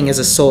such thing as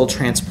a soul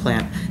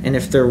transplant, and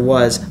if there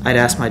was, I'd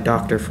ask my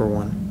doctor for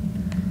one.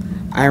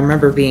 I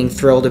remember being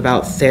thrilled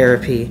about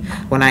therapy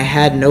when I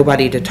had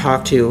nobody to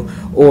talk to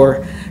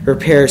or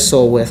repair a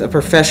soul with. A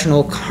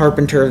professional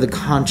carpenter of the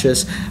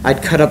conscious,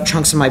 I'd cut up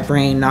chunks of my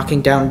brain,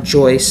 knocking down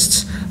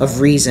joists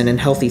of reason and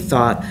healthy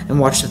thought, and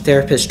watch the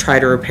therapist try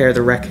to repair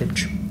the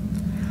wreckage.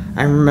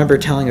 I remember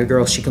telling a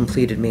girl she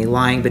completed me,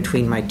 lying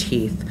between my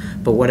teeth.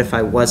 But what if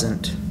I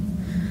wasn't?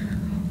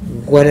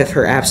 What if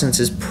her absence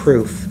is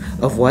proof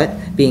of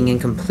what? Being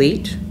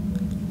incomplete?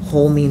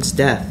 Whole means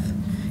death.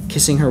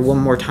 Kissing her one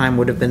more time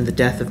would have been the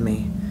death of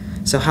me.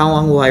 So how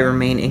long will I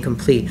remain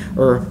incomplete?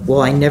 Or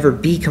will I never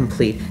be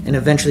complete and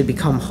eventually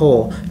become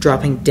whole,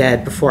 dropping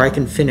dead before I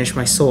can finish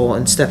my soul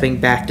and stepping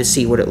back to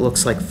see what it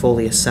looks like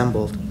fully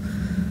assembled?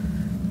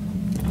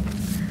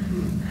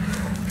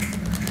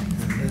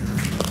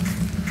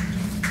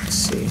 Let's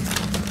see.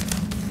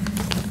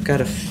 I've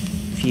got a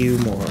few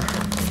more.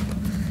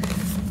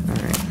 All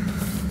right.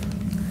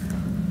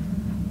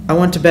 I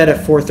went to bed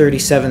at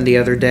 4:37 the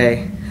other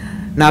day.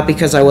 Not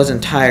because I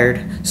wasn't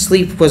tired.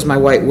 Sleep was my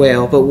white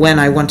whale, but when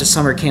I went to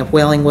summer camp,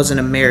 whaling wasn't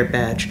a merit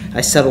badge.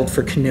 I settled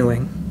for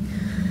canoeing.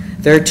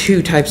 There are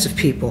 2 types of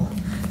people,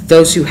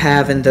 those who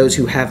have and those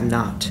who have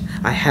not.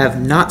 I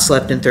have not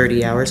slept in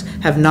 30 hours,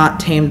 have not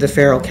tamed the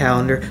feral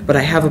calendar, but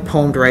I have a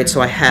poem to write, so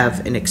I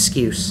have an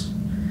excuse.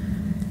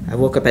 I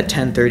woke up at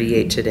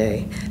 10:38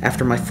 today,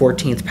 after my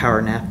 14th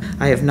power nap.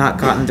 I have not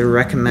gotten the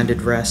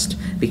recommended rest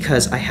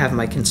because I have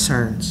my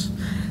concerns.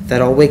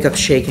 That I'll wake up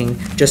shaking,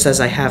 just as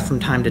I have from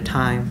time to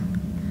time.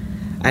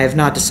 I have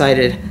not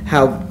decided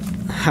how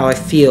I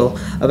feel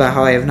about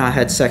how I have not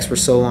had sex for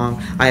so long.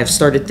 I have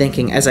started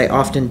thinking, as I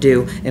often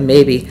do, and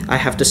maybe I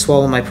have to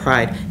swallow my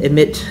pride,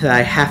 admit that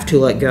I have to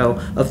let go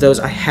of those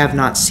I have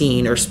not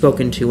seen or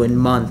spoken to in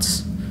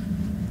months.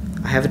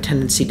 I have a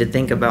tendency to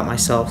think about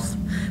myself,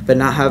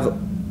 but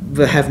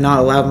have not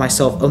allowed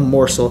myself a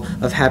morsel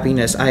of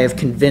happiness I have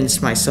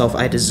convinced myself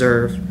I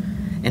deserve,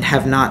 and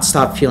have not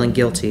stopped feeling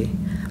guilty.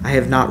 I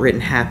have not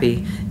written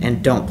happy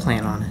and don't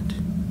plan on it.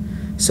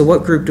 So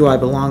what group do I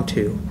belong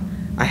to?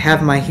 I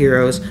have my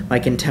heroes, my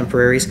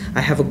contemporaries. I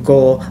have a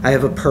goal, I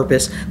have a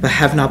purpose, but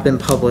have not been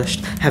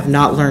published, have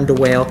not learned to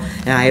wail,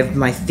 and I have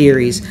my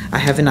theories. I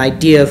have an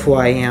idea of who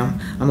I am.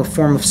 I'm a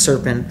form of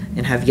serpent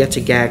and have yet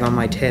to gag on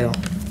my tail.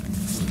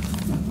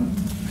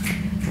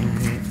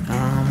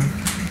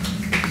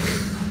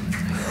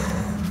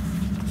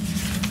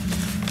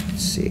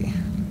 Let's see.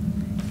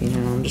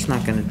 I'm just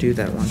not going to do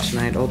that one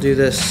tonight. I'll do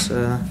this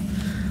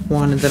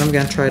one, and then I'm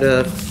going to try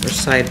to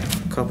recite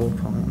a couple of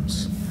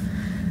poems.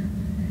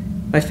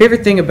 My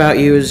favorite thing about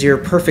you is you're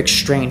a perfect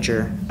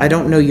stranger. I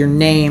don't know your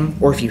name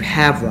or if you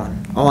have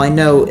one. All I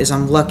know is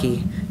I'm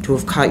lucky to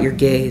have caught your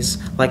gaze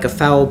like a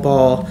foul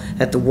ball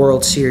at the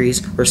World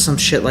Series or some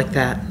shit like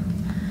that.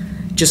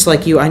 Just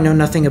like you, I know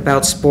nothing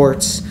about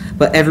sports,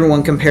 but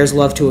everyone compares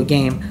love to a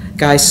game.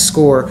 Guys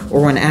score,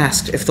 or when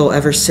asked if they'll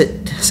ever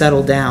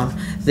settle down,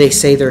 they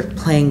say they're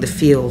playing the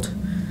field.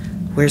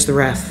 Where's the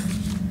ref?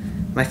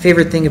 My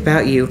favorite thing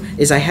about you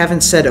is I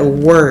haven't said a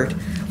word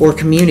or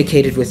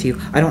communicated with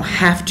you. I don't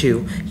have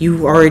to.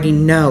 You already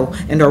know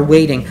and are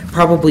waiting,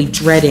 probably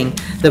dreading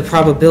the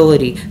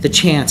probability, the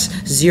chance,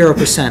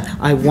 0%.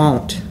 I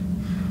won't.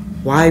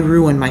 Why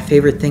ruin my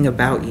favorite thing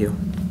about you?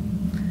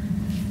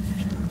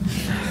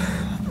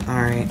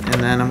 All right, and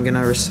then I'm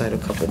gonna recite a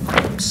couple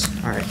poems.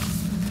 All right.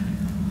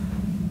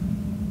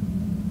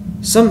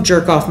 Some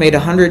jerk-off made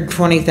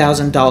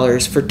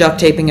 $120,000 for duct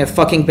taping a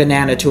fucking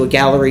banana to a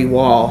gallery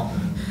wall.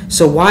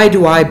 So why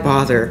do I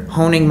bother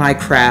honing my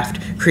craft,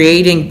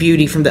 creating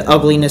beauty from the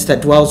ugliness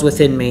that dwells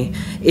within me?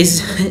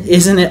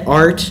 Isn't it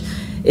art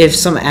if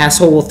some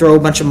asshole will throw a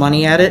bunch of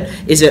money at it?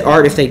 Is it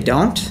art if they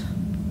don't?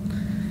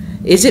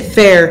 Is it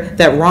fair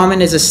that ramen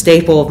is a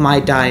staple of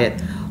my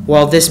diet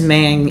while this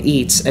man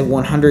eats a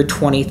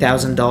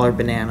 $120,000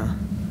 banana?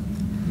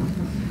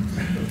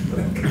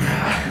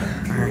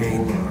 All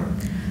right.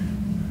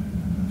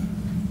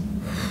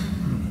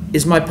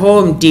 Is my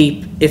poem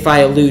deep if I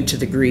allude to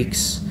the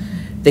Greeks?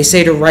 They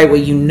say to write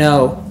what you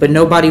know, but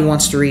nobody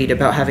wants to read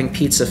about having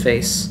pizza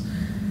face.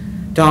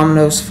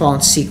 Dominoes fall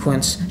in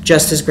sequence,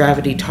 just as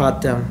gravity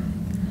taught them.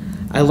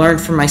 I learned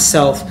for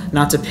myself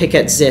not to pick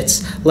at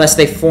zits, lest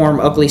they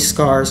form ugly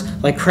scars,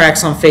 like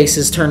cracks on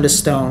faces turned to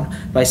stone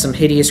by some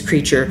hideous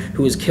creature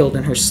who was killed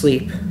in her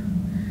sleep.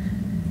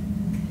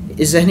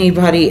 Is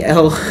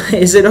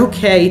it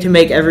okay to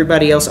make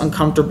everybody else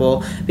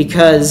uncomfortable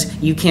because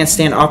you can't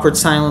stand awkward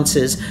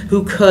silences?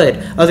 Who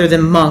could, other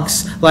than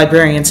monks,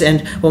 librarians,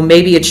 and, well,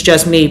 maybe it's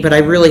just me, but I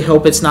really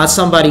hope it's not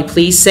somebody.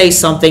 Please say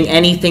something,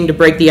 anything to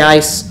break the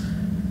ice.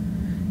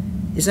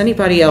 Is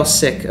anybody else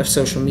sick of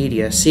social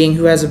media, seeing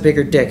who has a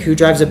bigger dick, who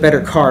drives a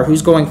better car,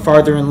 who's going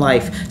farther in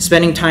life,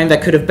 spending time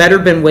that could have better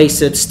been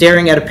wasted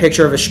staring at a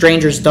picture of a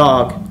stranger's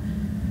dog?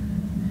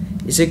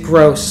 Is it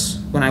gross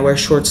when I wear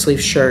short-sleeve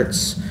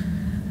shirts?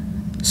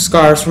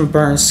 Scars from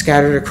burns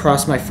scattered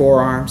across my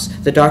forearms.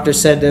 The doctor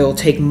said it will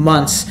take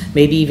months,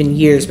 maybe even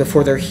years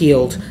before they're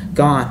healed,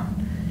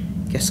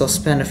 gone. Guess I'll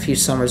spend a few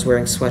summers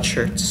wearing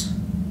sweatshirts.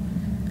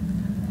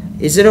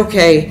 Is it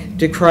okay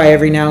to cry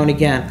every now and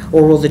again,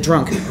 or will the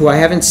drunk, who I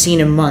haven't seen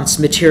in months,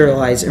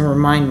 materialize and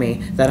remind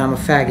me that I'm a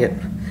faggot?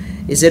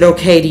 Is it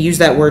okay to use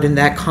that word in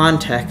that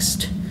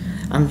context?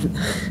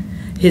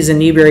 His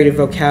inebriated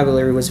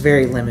vocabulary was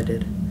very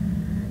limited.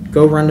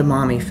 Go run to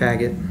mommy,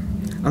 faggot.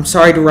 I'm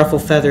sorry to ruffle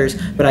feathers,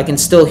 but I can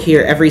still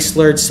hear every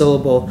slurred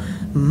syllable,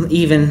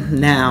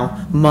 even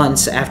now,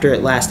 months after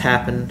it last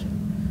happened.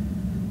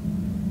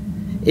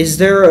 Is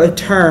there a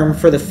term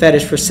for the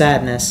fetish for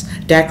sadness?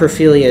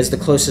 Dacrophilia is the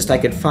closest I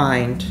could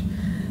find.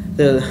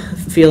 The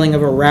feeling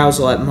of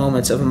arousal at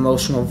moments of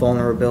emotional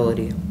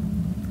vulnerability.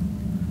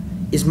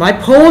 Is my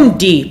poem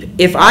deep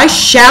if I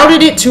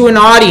shouted it to an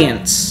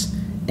audience,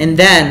 and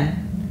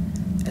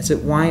then, as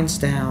it winds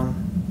down,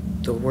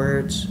 the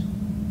words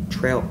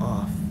trail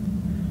off?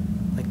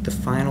 The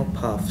final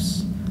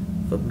puffs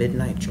of a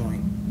midnight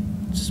joint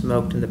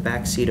smoked in the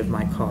back seat of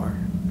my car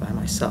by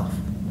myself.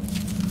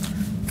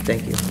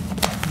 Thank you.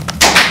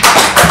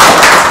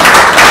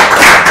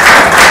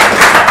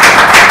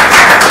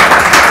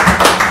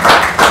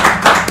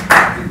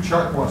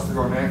 Chuck wants to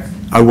go next.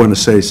 I want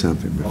to say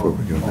something before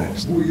we go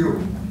next. Who are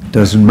you?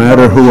 Doesn't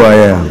matter who I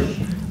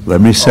am. Let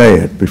me say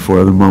it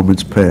before the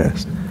moment's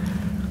passed.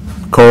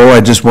 Cole,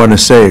 I just want to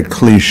say a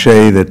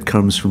cliche that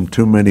comes from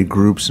too many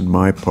groups in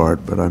my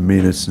part, but I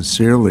mean it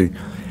sincerely.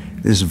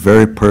 This is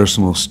very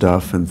personal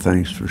stuff, and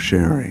thanks for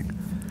sharing.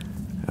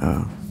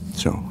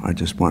 So I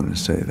just wanted to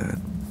say that.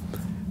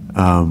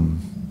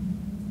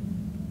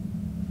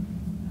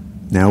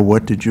 Now,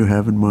 what did you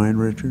have in mind,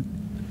 Richard?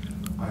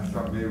 I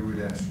thought maybe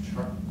we'd ask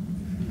Chuck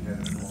if he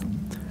had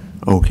one.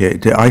 Okay,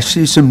 I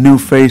see some new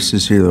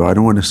faces here, though. I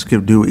don't want to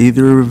skip. Do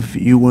either of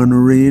you want to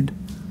read?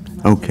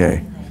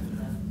 Okay.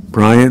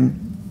 Brian?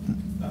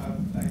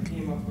 I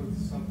came up with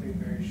something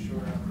very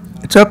short off the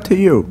top. It's up to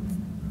you.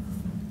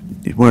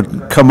 You want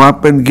to come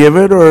up and give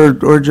it,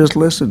 or just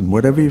listen,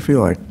 whatever you feel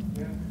like.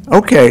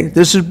 Okay,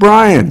 this is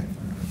Brian.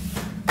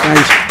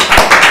 Thanks.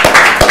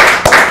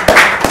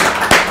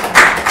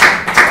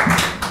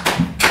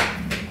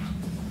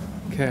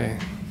 Okay.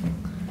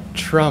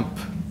 Trump.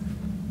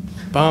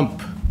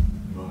 Bump.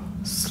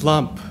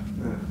 Slump.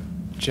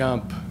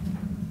 Jump.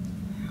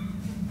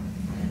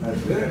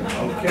 That's it.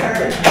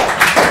 Okay.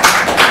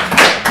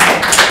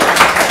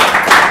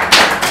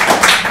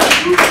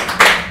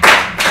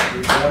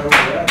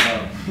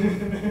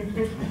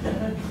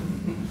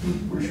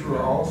 Which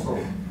were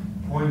also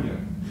poignant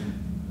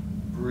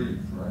and brief,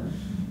 right?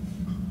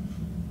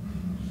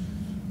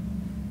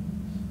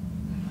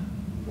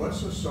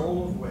 What's the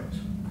soul of wit?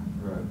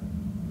 Right.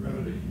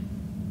 Brevity.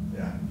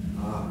 Yeah.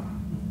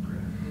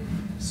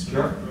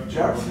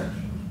 Jeff.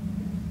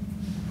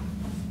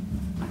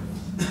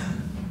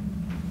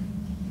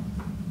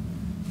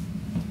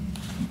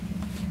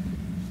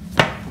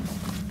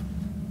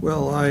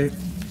 Well,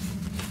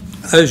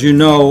 as you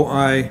know,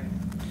 I'm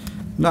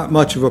not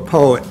much of a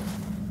poet.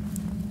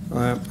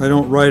 I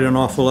don't write an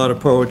awful lot of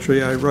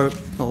poetry. I wrote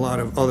a lot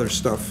of other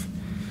stuff.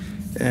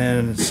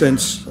 And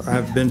since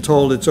I've been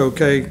told it's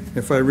okay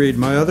if I read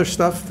my other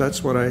stuff,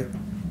 that's what I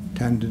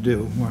tend to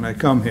do when I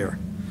come here.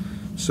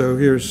 So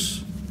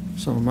here's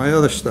some of my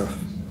other stuff.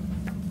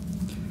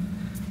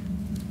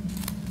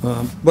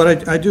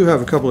 But I do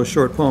have a couple of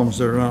short poems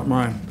that are not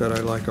mine that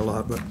I like a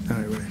lot, but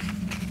anyway.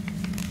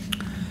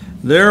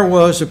 There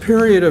was a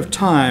period of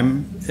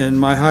time in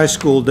my high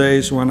school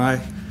days when I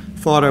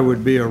thought I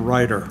would be a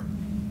writer.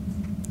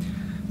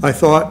 I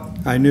thought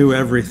I knew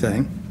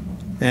everything,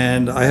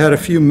 and I had a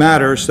few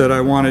matters that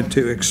I wanted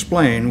to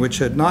explain which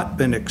had not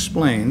been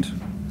explained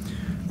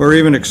or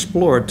even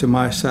explored to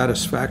my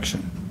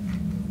satisfaction.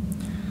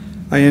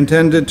 I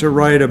intended to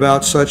write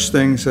about such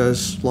things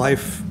as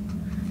life,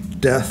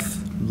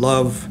 death,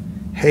 love,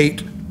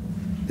 hate,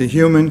 the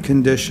human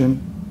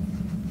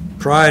condition,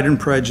 pride and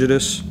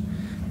prejudice,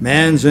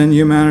 man's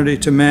inhumanity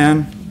to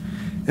man,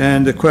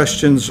 and the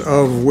questions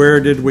of where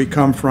did we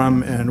come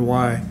from and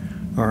why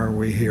are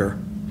we here.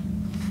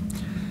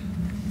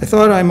 I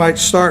thought I might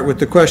start with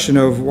the question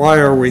of why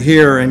are we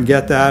here and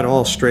get that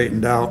all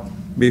straightened out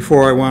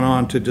before I went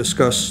on to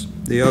discuss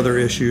the other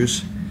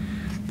issues.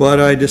 But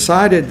I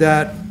decided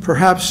that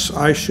perhaps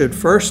I should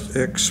first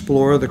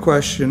explore the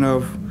question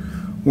of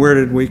where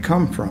did we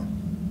come from,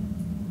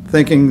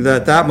 thinking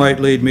that that might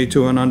lead me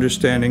to an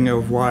understanding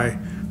of why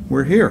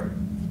we're here.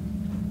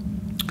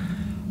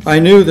 I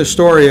knew the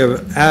story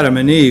of Adam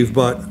and Eve,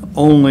 but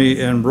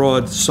only in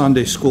broad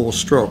Sunday school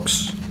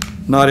strokes,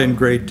 not in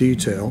great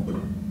detail.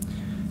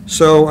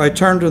 So I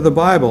turned to the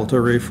Bible to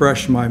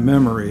refresh my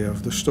memory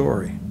of the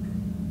story.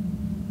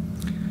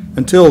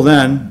 Until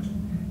then,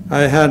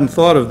 I hadn't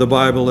thought of the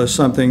Bible as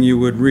something you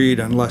would read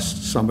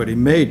unless somebody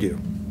made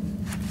you.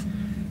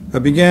 I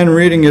began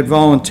reading it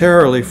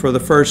voluntarily for the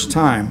first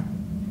time.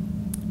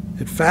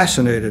 It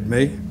fascinated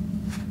me,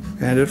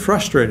 and it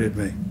frustrated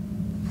me.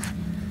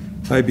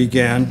 I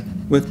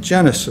began with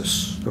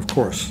Genesis, of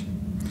course.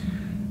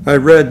 I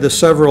read the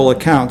several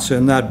accounts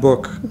in that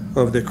book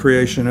of the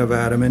creation of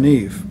Adam and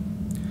Eve.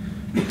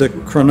 The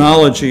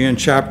chronology in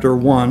chapter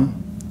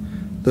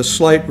 1, the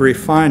slight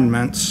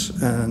refinements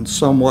and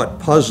somewhat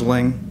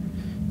puzzling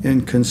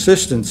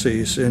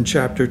inconsistencies in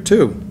chapter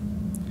 2.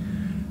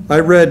 I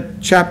read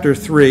chapter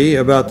 3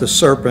 about the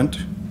serpent,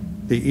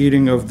 the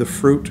eating of the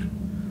fruit,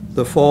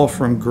 the fall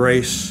from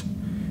grace,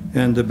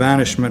 and the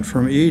banishment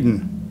from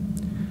Eden.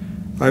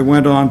 I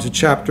went on to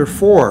chapter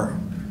 4,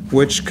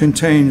 which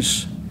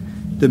contains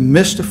the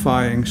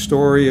mystifying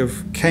story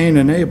of Cain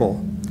and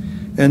Abel,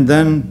 and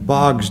then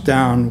bogs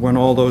down when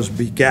all those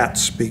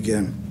begats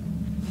begin.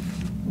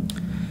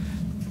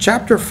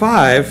 Chapter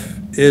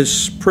 5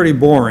 is pretty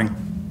boring.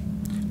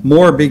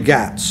 More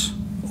begats,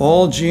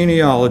 all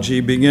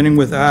genealogy beginning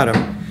with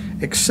Adam,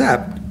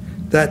 except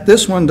that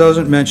this one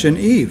doesn't mention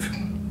Eve.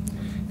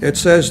 It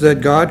says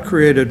that God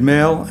created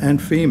male and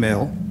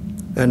female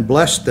and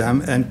blessed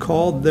them and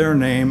called their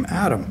name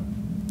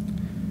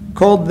Adam.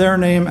 Called their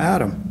name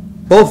Adam.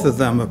 Both of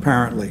them,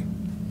 apparently.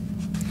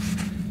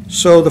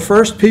 So the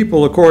first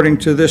people, according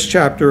to this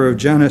chapter of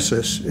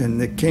Genesis in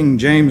the King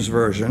James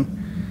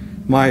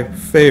Version, my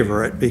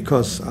favorite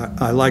because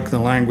I like the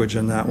language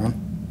in that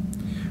one,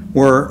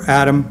 were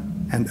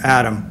Adam and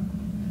Adam.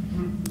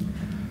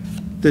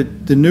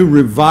 The New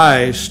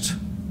Revised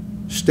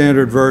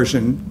Standard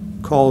Version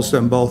calls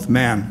them both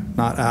man,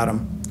 not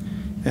Adam.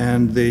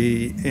 And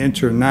the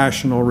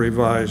International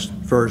Revised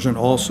Version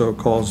also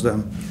calls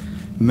them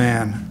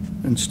man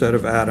instead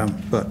of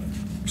Adam. But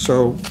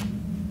so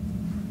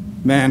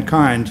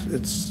mankind,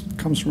 it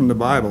comes from the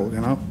Bible, you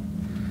know,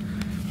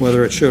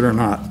 whether it should or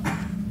not.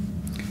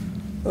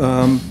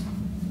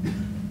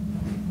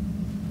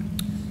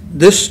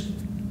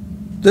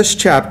 This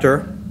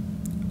chapter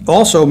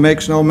also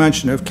makes no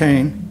mention of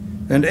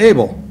Cain and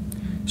Abel,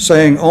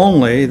 saying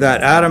only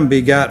that Adam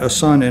begat a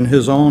son in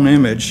his own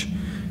image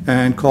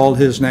and called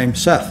his name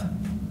Seth.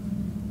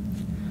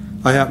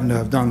 I happen to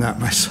have done that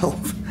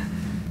myself.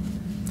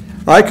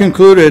 I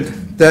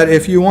concluded that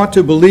if you want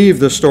to believe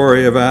the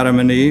story of Adam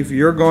and Eve,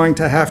 you're going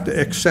to have to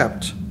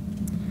accept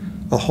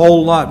a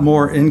whole lot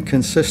more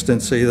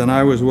inconsistency than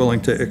I was willing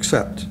to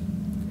accept.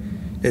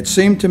 It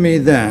seemed to me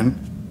then,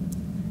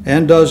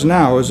 and does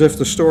now, as if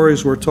the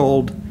stories were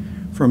told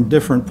from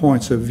different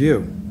points of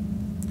view,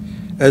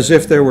 as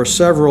if there were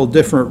several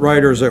different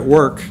writers at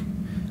work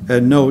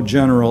and no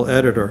general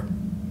editor.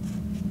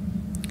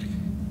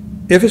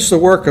 If it's the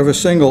work of a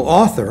single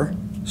author,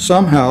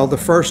 somehow the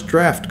first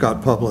draft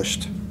got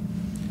published.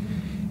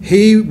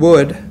 He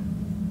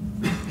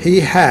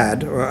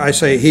had, or I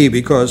say he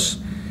because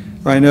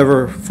I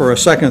never for a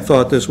second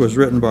thought this was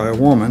written by a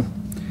woman,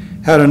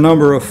 had a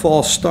number of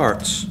false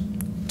starts,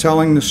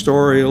 telling the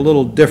story a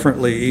little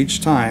differently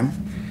each time,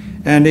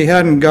 and he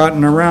hadn't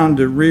gotten around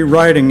to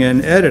rewriting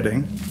and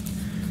editing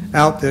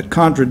out the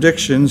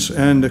contradictions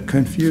and the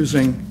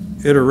confusing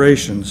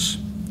iterations.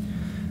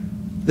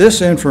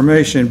 This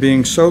information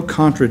being so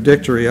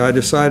contradictory, I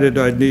decided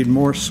I'd need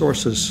more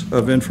sources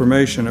of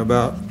information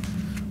about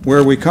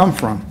where we come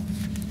from.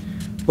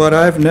 But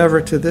I've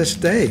never to this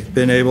day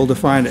been able to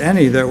find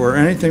any that were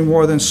anything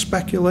more than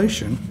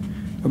speculation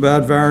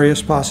about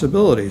various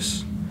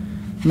possibilities,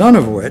 none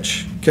of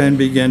which can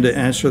begin to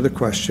answer the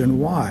question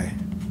why.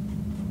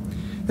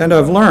 And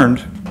I've learned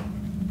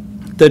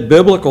that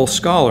biblical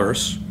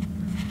scholars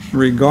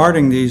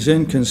regarding these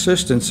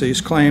inconsistencies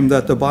claim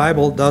that the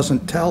Bible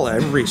doesn't tell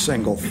every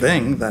single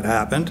thing that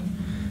happened,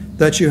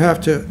 that you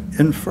have to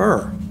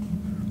infer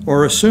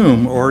or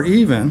assume or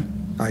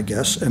even, I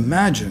guess,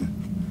 imagine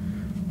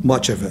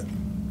much of it.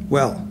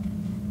 Well,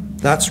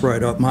 that's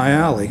right up my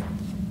alley.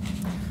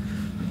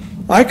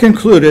 I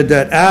concluded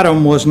that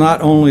Adam was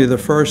not only the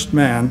first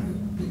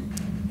man,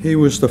 he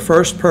was the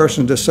first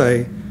person to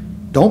say,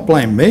 "Don't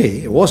blame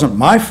me, it wasn't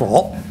my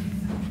fault,"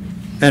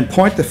 and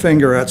point the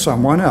finger at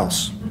someone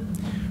else,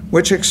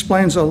 which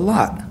explains a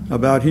lot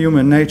about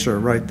human nature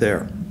right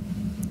there.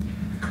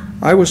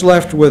 I was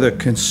left with a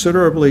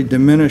considerably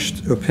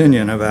diminished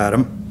opinion of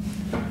Adam,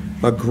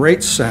 a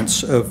great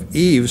sense of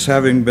Eve's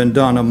having been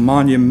done a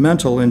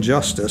monumental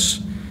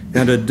injustice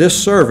and a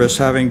disservice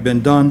having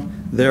been done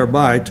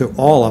thereby to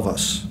all of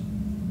us.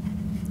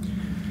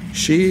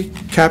 She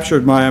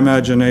captured my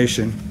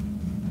imagination.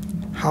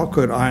 How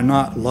could I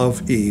not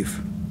love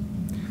Eve?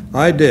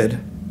 I did.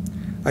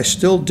 I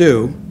still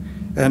do,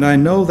 and I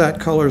know that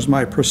colors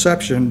my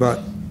perception,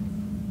 but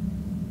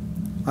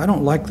I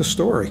don't like the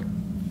story,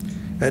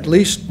 at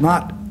least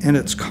not in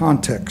its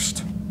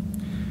context.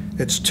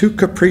 It's too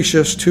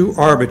capricious, too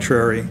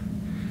arbitrary.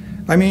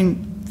 I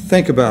mean,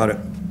 think about it.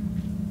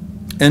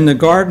 In the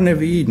Garden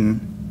of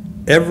Eden,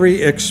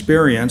 every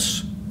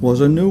experience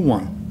was a new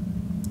one.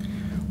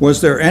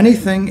 Was there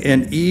anything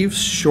in Eve's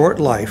short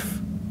life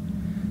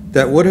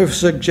that would have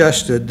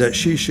suggested that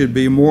she should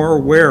be more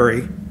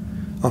wary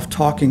of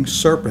talking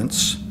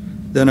serpents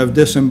than of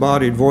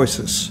disembodied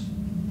voices?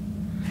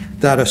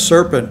 That a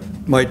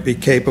serpent might be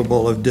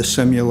capable of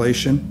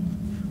dissimulation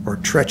or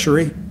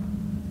treachery?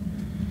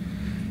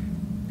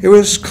 It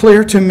was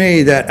clear to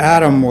me that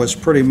Adam was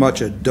pretty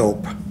much a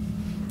dope.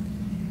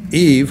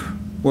 Eve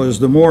was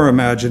the more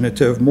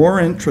imaginative, more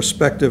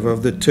introspective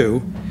of the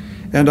two,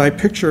 and I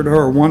pictured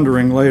her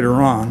wondering later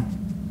on,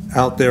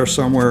 out there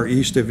somewhere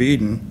east of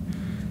Eden,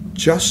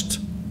 just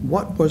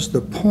what was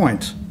the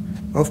point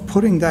of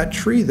putting that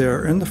tree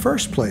there in the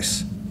first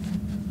place.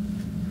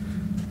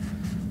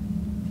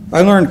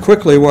 I learned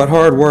quickly what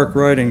hard work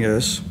writing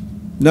is.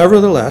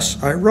 Nevertheless,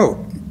 I wrote,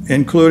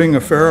 including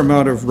a fair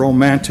amount of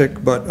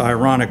romantic but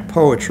ironic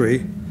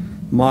poetry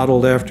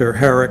modeled after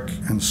Herrick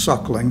and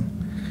Suckling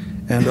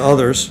and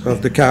others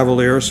of the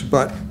Cavaliers,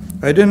 but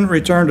I didn't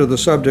return to the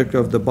subject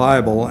of the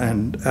Bible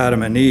and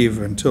Adam and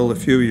Eve until a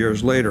few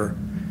years later,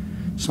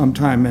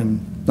 sometime in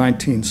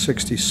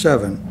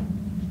 1967,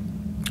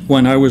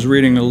 when I was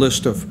reading a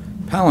list of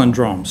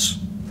palindromes.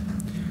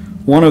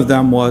 One of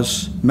them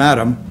was,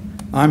 "Madam,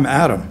 I'm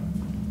Adam."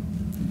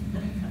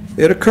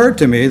 It occurred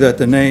to me that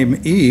the name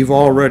Eve,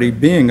 already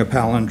being a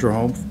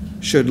palindrome,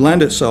 should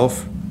lend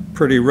itself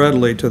pretty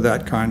readily to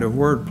that kind of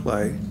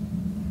wordplay.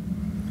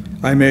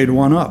 I made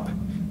one up,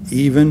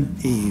 Even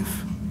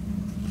Eve.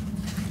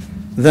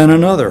 Then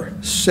another,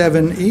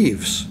 7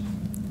 Eves.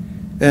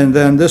 And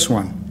then this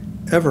one,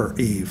 Ever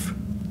Eve.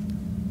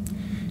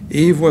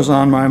 Eve was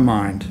on my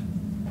mind.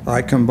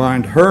 I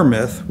combined her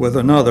myth with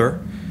another,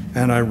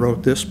 and I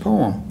wrote this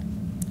poem.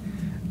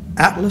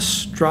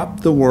 Atlas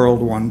dropped the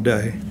world one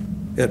day.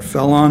 It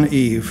fell on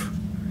Eve,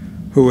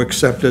 who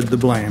accepted the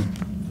blame.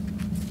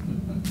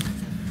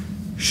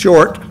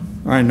 Short,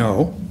 I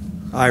know,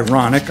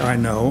 ironic, I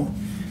know,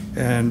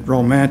 and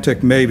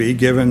romantic maybe,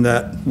 given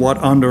that what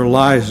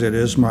underlies it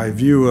is my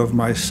view of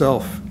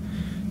myself,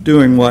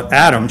 doing what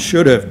Adam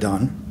should have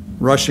done,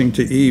 rushing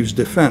to Eve's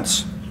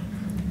defense.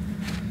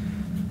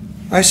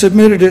 I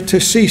submitted it to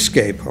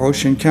Seascape,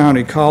 Ocean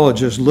County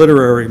College's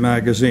literary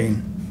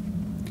magazine.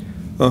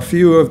 A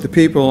few of the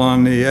people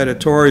on the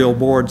editorial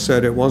board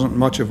said it wasn't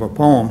much of a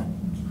poem.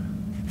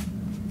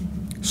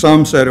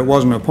 Some said it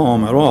wasn't a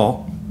poem at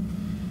all.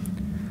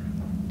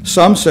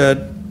 Some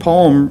said,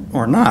 poem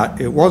or not,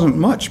 it wasn't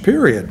much,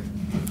 period.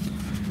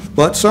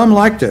 But some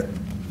liked it.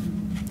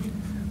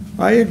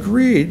 I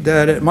agreed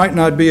that it might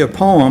not be a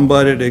poem,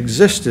 but it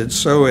existed,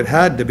 so it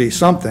had to be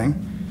something.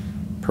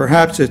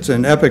 Perhaps it's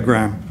an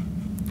epigram.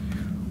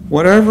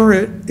 Whatever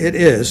it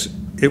is,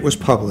 it was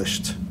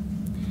published.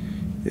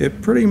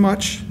 It pretty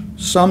much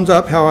sums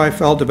up how I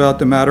felt about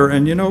the matter,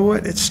 and you know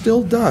what? It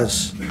still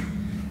does,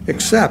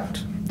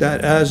 except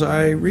that as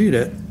I read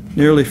it,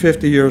 nearly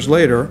 50 years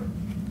later,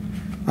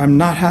 I'm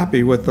not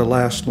happy with the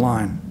last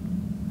line.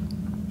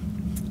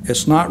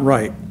 It's not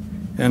right,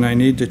 and I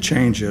need to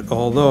change it,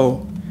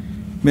 although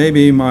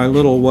maybe my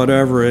little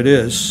whatever it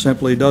is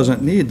simply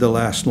doesn't need the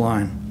last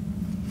line.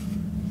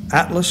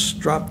 Atlas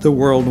dropped the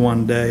world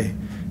one day.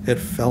 It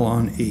fell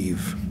on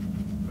Eve.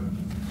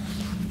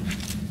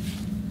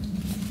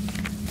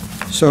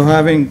 So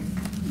having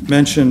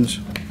mentioned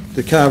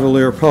the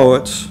Cavalier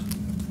poets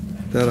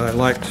that I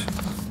liked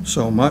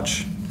so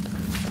much,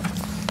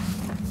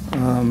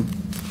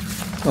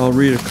 I'll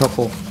read a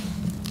couple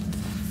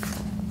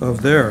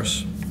of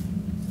theirs.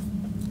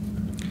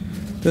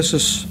 This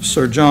is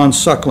Sir John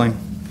Suckling.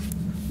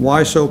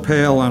 Why so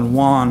pale and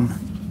wan,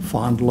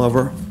 fond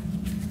lover?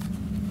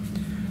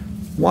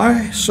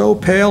 Why so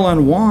pale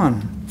and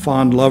wan,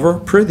 fond lover?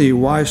 Prithee,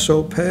 why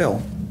so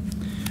pale?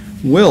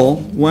 Will,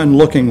 when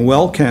looking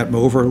well can't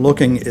move, or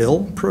looking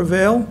ill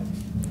prevail?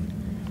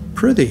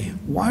 Prithee,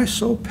 why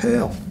so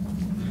pale?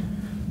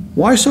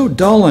 Why so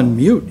dull and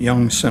mute,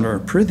 young sinner?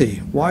 Prithee,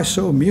 why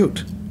so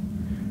mute?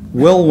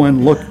 Will,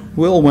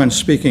 when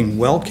speaking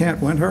well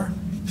can't win her,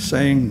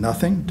 saying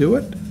nothing do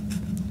it?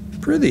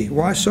 Prithee,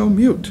 why so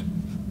mute?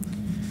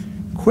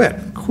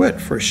 Quit,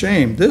 quit, for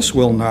shame, this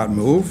will not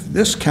move,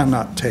 this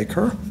cannot take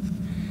her.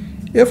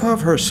 If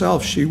of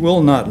herself she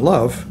will not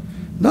love,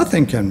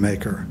 nothing can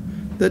make her,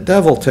 the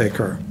devil take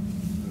her.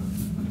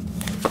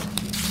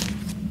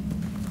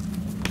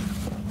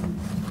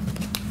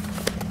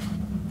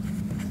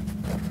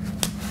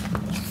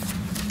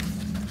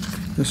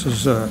 This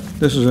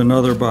is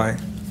another by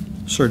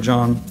Sir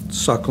John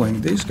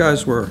Suckling. These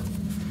guys were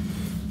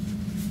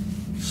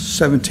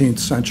 17th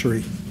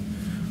century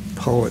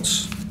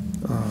poets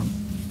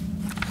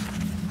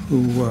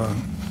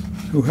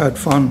who had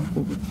fun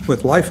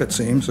with life, it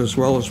seems, as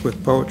well as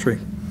with poetry.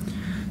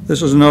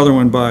 This is another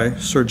one by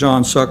Sir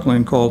John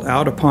Suckling called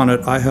Out Upon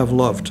It I Have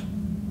Loved.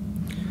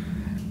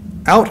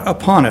 Out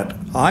upon it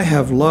I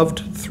have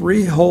loved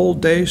 3 whole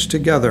days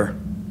together,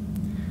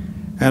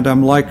 and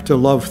am like to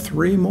love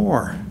 3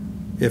 more,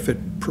 if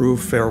it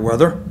prove fair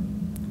weather.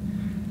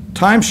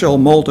 Time shall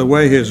moult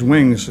away his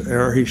wings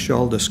ere he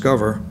shall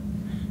discover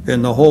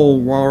in the whole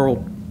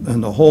world,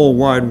 in the whole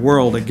wide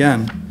world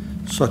again,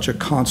 such a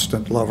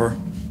constant lover.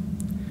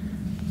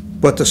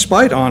 But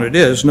despite on it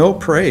is, no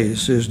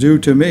praise is due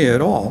to me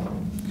at all.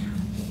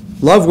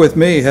 Love with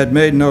me had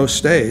made no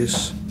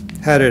stays,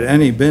 had it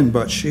any been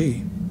but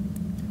she.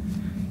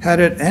 Had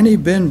it any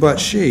been but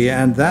she,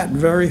 and that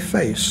very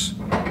face,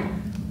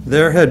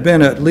 there had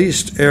been at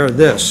least ere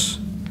this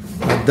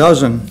a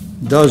dozen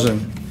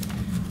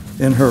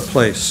in her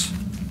place.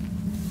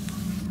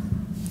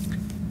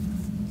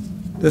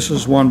 This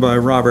is one by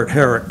Robert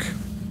Herrick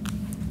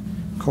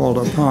called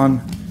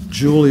Upon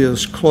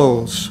Julia's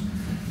Clothes.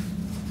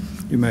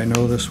 You may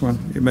know this one.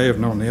 You may have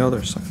known the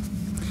others.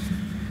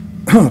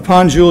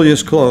 Upon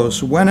Julia's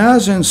clothes. When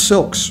as in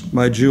silks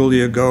my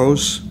Julia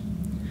goes,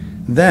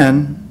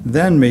 then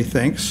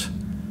methinks,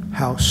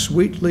 how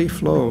sweetly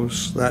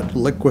flows that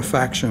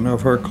liquefaction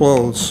of her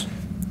clothes.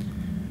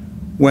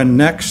 When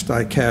next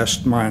I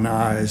cast mine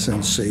eyes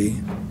and see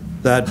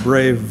that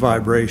brave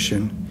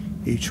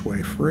vibration each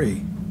way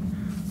free,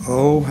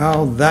 oh,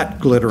 how that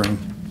glittering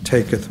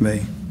taketh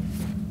me.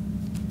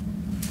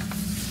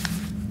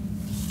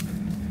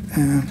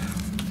 And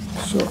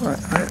so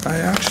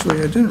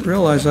I didn't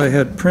realize I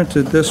had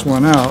printed this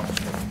one out,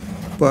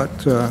 but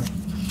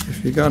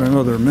if you got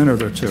another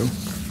minute or two,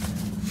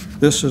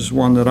 this is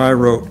one that I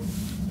wrote.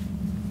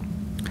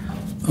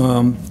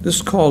 This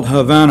is called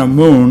Havana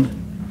Moon,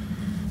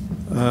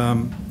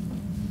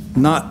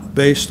 not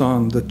based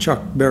on the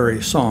Chuck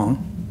Berry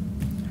song,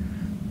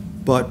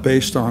 but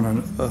based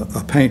on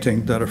a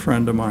painting that a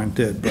friend of mine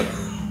did.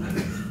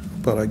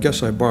 But I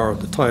guess I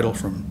borrowed the title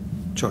from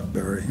Chuck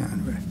Berry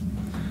anyway.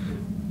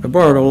 I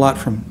borrowed a lot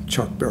from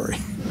Chuck Berry,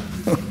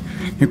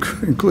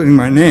 including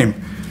my name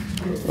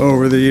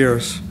over the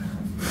years.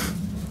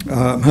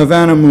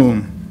 Havana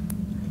Moon.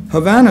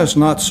 Havana's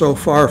not so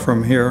far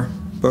from here,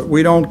 but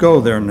we don't go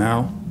there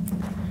now.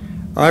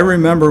 I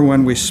remember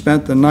when we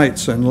spent the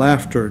nights in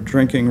laughter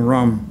drinking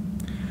rum,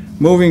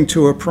 moving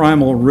to a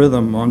primal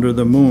rhythm under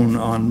the moon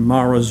on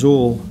Mar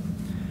Azul.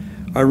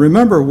 I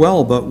remember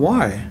well, but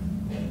why?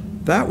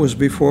 That was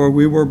before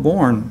we were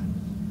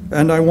born,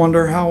 and I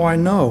wonder how I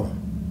know.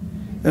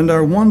 And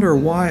I wonder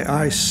why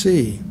I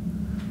see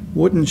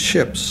wooden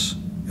ships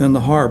in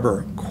the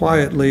harbor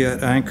quietly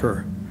at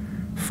anchor,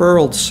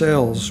 furled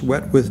sails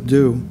wet with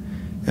dew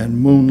and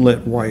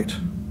moonlit white.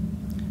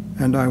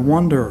 And I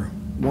wonder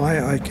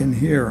why I can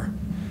hear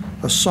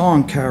a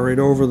song carried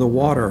over the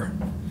water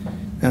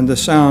and the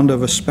sound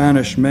of a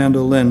Spanish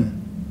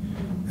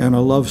mandolin in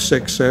a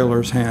lovesick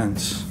sailor's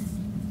hands.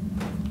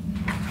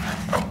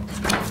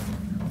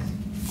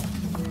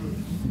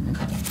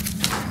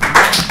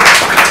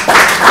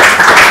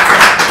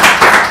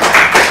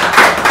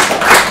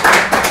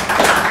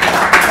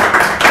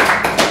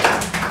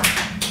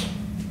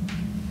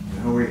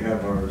 Now we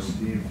have our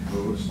esteemed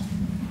host,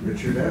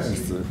 Richard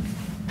Estes.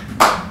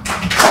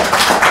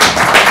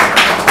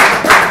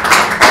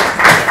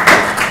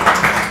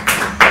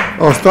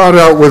 I'll start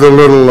out with a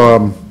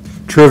little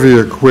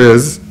trivia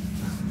quiz.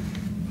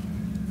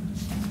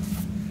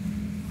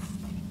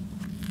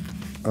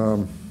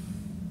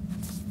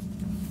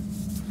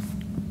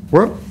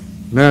 What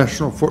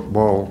National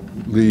Football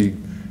League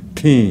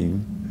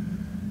team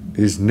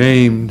is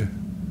named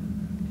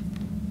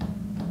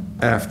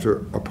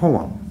after a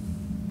poem?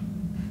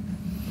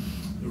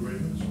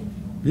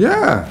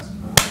 Yeah.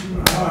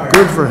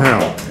 Good for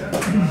him.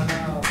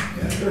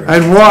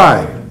 And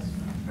why?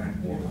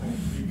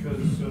 Because,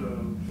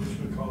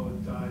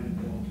 whatchamacallit died in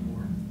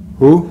Baltimore,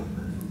 Who?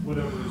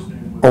 whatever his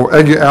name was. Oh,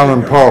 Edgar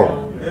Allan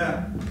Poe.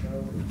 Yeah.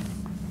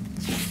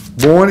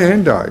 Born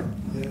and died.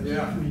 Yeah.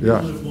 He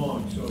Yeah. didn't live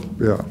long,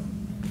 so.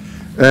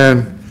 Yeah.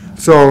 And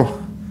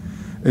so,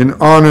 in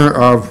honor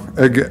of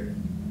Edgar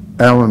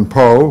Allan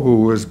Poe,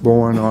 who was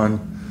born on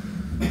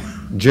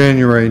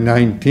January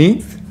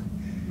 19th,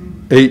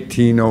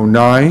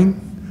 1809,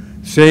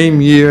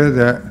 same year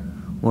that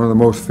one of the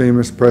most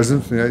famous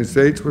presidents in the United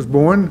States was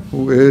born,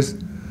 who is,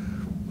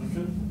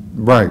 Lincoln,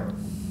 right,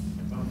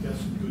 I'm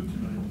guessing good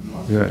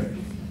tonight. yeah,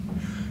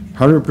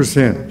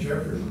 100%.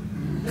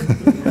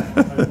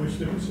 I wish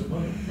there was some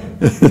money.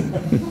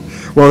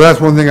 Well,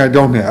 that's one thing I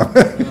don't have,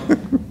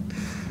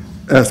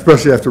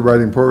 especially after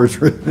writing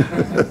poetry.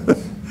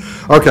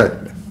 Okay.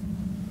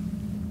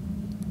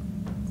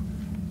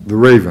 The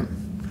Raven.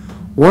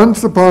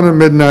 Once upon a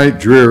midnight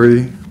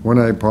dreary, when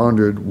I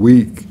pondered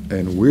weak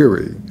and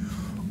weary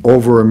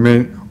over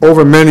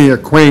many a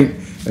quaint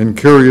and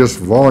curious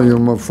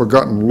volume of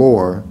forgotten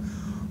lore,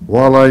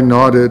 while I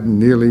nodded,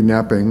 nearly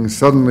napping,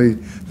 suddenly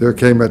there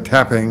came a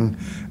tapping,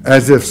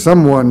 as if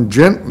someone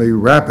gently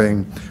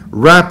rapping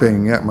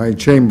at my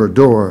chamber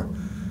door.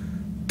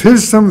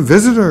 "'Tis some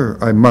visitor,"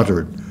 I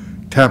muttered,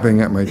 tapping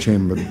at my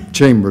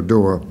chamber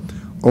door.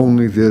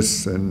 Only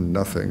this and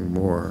nothing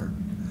more.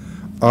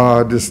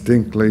 Ah,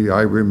 distinctly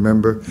I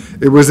remember,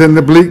 it was in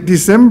the bleak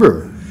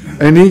December,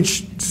 and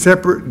each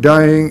separate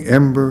dying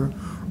ember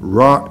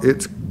wrought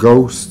its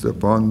ghost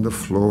upon the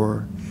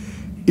floor.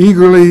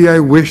 Eagerly I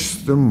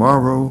wished the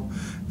morrow,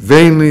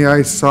 vainly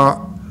I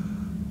sought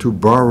to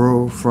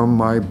borrow from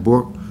my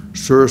book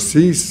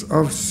surcease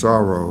of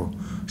sorrow,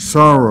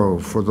 sorrow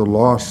for the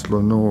lost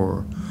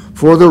Lenore,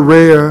 for the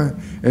rare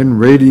and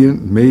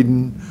radiant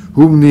maiden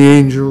whom the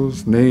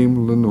angels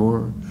name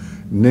Lenore,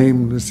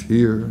 nameless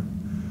here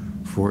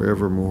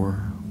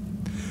forevermore.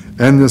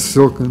 And the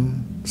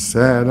silken,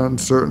 sad,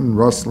 uncertain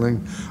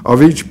rustling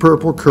of each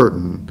purple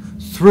curtain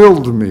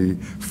thrilled me,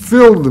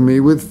 filled me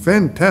with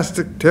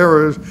fantastic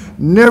terrors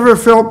never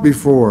felt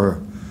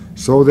before,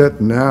 so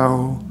that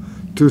now,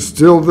 to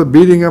still the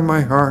beating of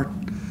my heart,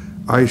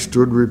 I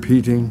stood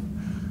repeating,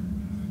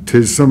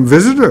 "'Tis some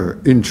visitor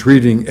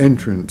entreating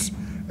entrance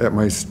at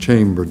my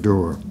chamber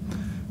door.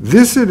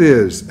 This it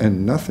is,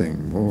 and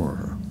nothing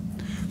more."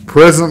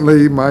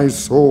 Presently my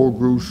soul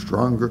grew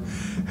stronger,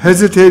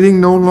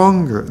 hesitating no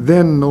longer,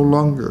 then no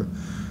longer.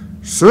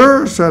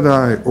 "Sir," said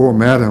I, "or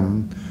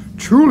madam,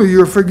 truly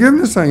your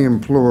forgiveness I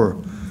implore.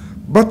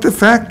 But the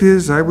fact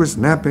is I was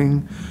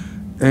napping,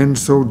 and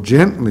so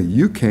gently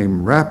you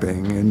came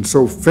rapping, and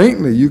so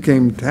faintly you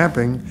came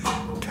tapping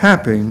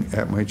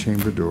at my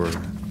chamber door,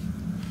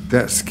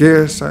 that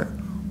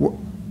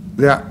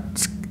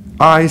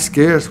I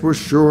scarce was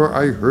sure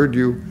I heard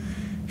you.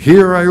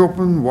 Here I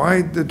opened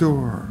wide the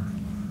door.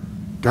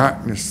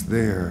 Darkness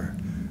there,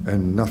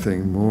 and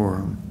nothing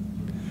more.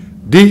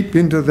 Deep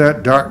into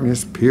that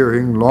darkness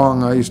peering,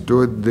 long I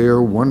stood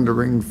there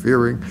wondering,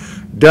 fearing,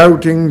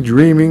 doubting,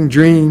 dreaming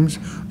dreams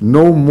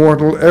no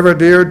mortal ever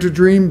dared to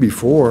dream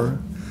before.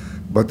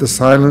 But the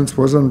silence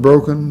was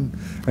unbroken,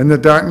 and the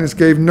darkness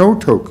gave no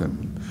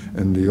token,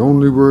 and the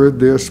only word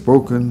there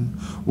spoken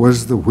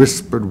was the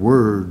whispered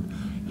word,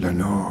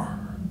 "Lenore."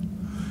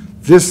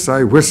 This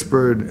I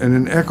whispered, and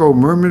an echo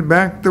murmured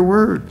back the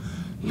word,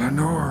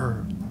 "Lenore."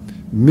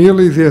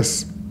 Merely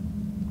this,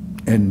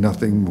 and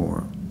nothing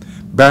more.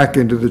 Back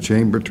into the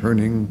chamber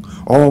turning,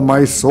 all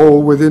my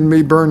soul within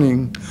me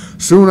burning,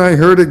 soon I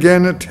heard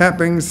again a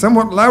tapping,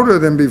 somewhat louder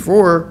than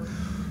before.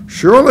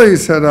 "Surely,"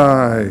 said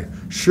I,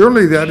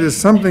 "surely that is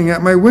something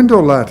at my window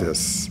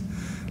lattice.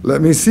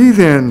 Let me see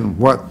then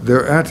what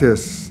thereat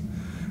is,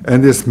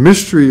 and this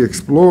mystery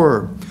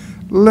explore.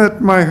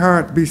 Let my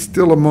heart be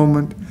still a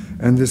moment,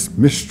 and this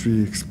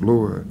mystery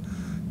explore.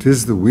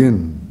 'Tis the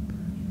wind,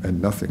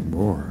 and nothing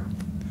more."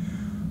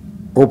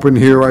 Open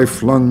here I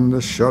flung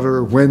the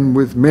shutter, when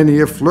with many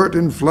a flirt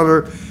and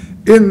flutter,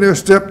 in there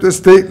stepped the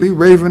stately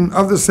raven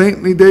of the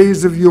saintly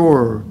days of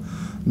yore.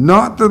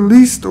 Not the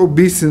least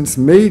obeisance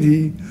made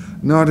he,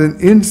 not an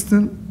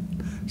instant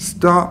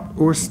stopped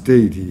or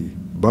stayed he,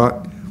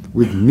 but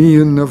with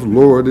mien of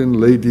lord and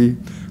lady,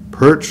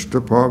 perched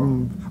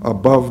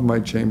above my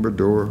chamber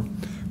door,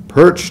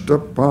 perched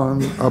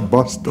upon a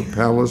bust of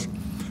Pallas,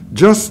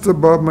 just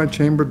above my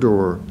chamber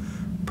door,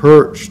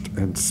 perched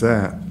and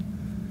sat,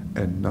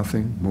 and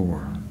nothing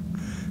more.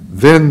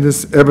 Then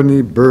this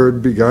ebony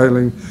bird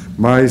beguiling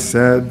my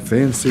sad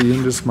fancy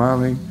into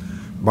smiling,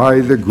 by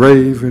the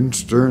grave and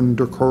stern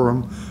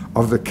decorum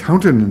of the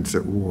countenance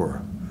it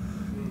wore.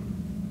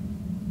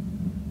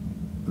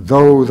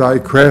 "Though thy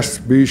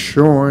crest be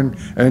shorn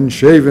and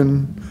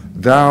shaven,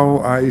 thou,"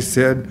 I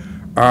said,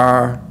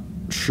 "art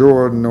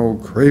sure no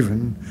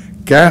craven,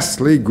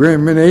 ghastly,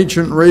 grim, and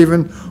ancient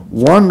raven,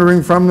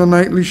 wandering from the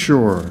nightly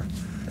shore.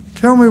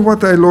 Tell me what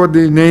thy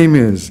lordly name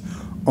is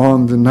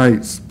on the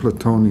night's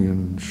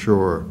Plutonian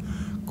shore."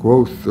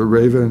 Quoth the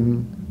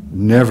raven,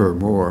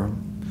 "Nevermore.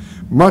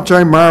 Much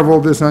I marvel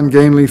this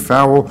ungainly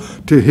fowl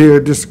to hear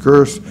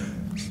discourse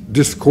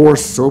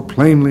so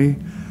plainly,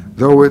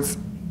 though its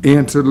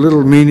answer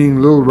little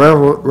meaning, little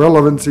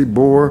relevancy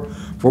bore,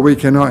 for we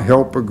cannot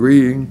help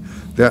agreeing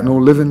that no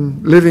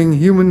living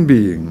human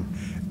being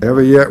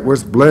ever yet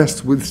was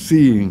blessed with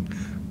seeing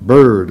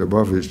bird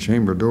above his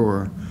chamber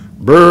door,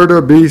 bird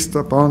or beast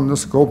upon the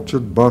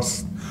sculptured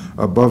bust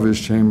above his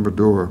chamber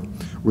door,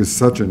 with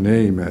such a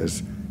name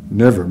as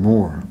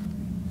Nevermore.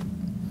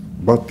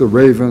 But the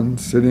raven,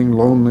 sitting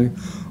lonely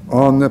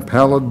on the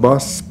pallid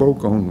bust,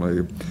 spoke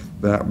only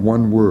that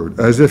one word,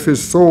 as if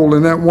his soul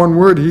in that one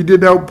word he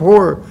did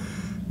outpour.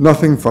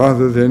 Nothing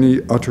farther than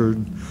he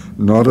uttered,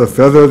 not a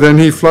feather than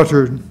he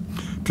fluttered,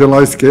 till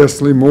I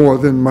scarcely more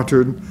than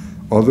muttered,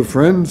 other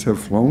friends have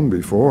flown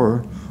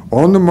before.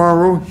 On the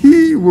morrow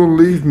he will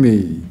leave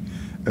me,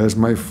 as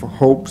my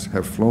hopes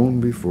have flown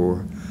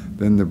before.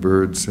 Then the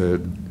bird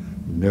said,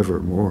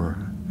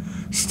 Nevermore.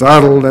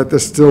 Startled at the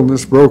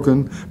stillness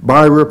broken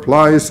by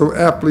replies so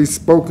aptly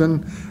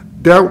spoken,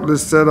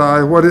 doubtless, said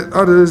I, what it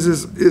utters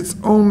is its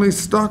only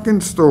stock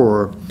in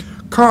store,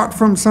 caught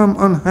from some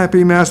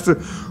unhappy master,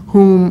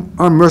 whom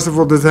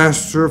unmerciful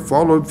disaster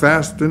followed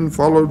fast and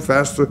followed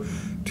faster,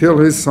 till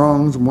his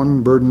songs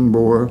one burden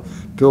bore,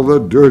 till the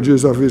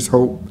dirges of his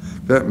hope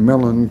that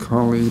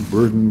melancholy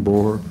burden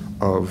bore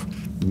of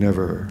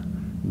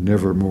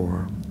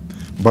nevermore.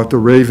 But the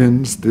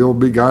raven, still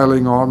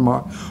beguiling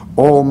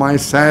all my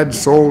sad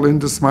soul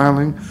into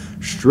smiling,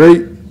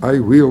 straight I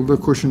wheeled the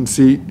cushioned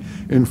seat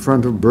in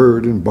front of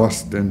bird and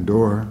bust and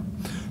door.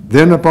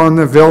 Then upon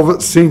the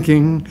velvet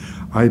sinking,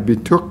 I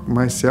betook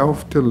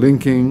myself to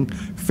linking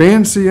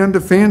fancy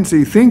unto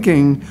fancy,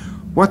 thinking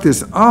what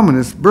this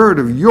ominous bird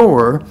of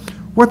yore,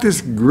 what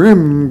this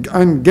grim,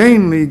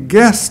 ungainly,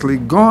 ghastly,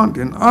 gaunt,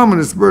 and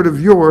ominous bird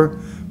of yore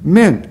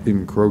meant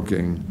in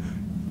croaking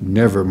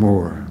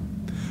nevermore.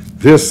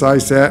 This I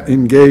sat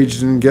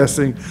engaged in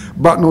guessing,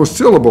 but no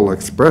syllable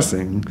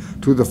expressing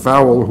to the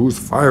fowl whose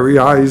fiery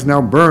eyes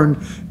now burned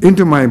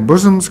into my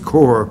bosom's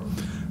core.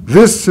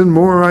 This and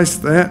more I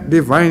sat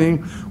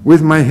divining,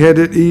 with my head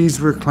at ease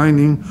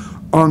reclining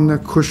on the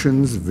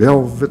cushion's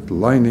velvet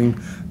lining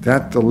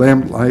that the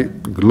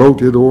lamplight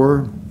gloated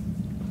o'er,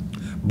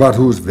 but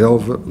whose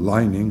velvet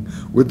lining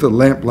with the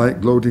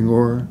lamplight gloating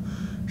o'er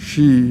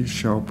she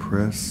shall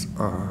press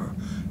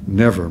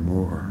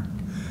nevermore.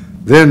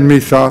 Then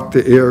methought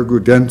the air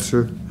grew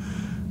denser,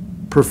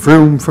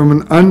 perfume from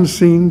an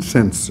unseen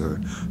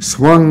censer,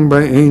 swung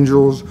by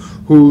angels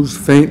whose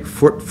faint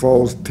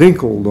footfalls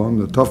tinkled on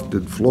the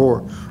tufted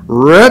floor.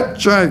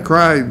 Wretch, I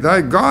cried,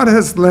 thy God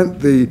has lent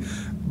thee,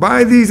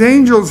 by these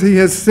angels he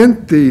has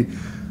sent thee,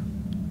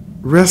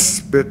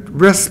 respite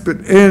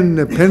and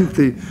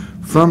nepenthe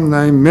from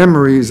thy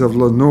memories of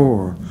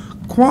Lenore.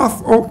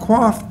 Quaff, oh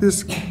quaff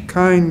this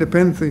kind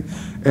nepenthe,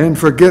 and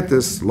forget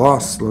this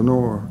lost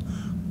Lenore.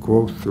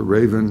 Quoth the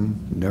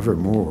raven,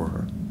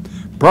 nevermore.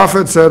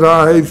 Prophet, said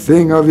I,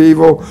 thing of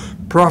evil,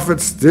 prophet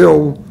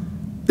still,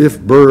 if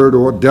bird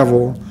or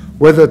devil,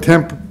 whether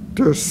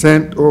tempter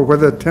sent or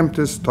whether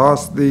tempest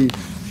tossed thee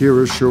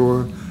here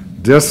ashore,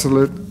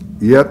 desolate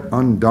yet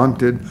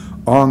undaunted,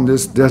 on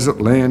this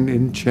desert land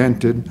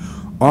enchanted,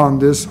 on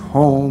this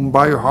home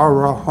by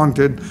horror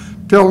haunted,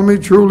 tell me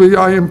truly,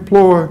 I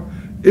implore,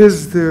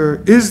 is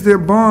there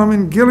balm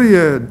in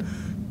Gilead?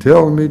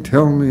 Tell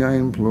me, I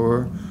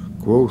implore.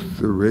 Quoth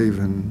the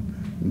raven,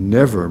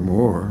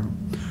 nevermore.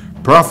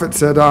 Prophet,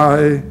 said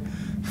I,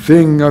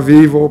 thing of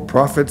evil,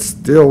 prophet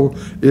still,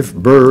 if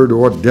bird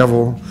or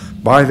devil,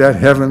 by that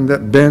heaven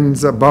that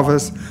bends above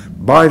us,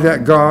 by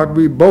that God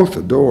we both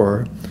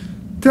adore,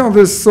 tell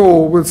this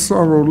soul with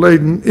sorrow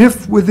laden,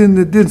 if within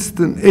the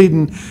distant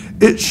Aden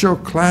it shall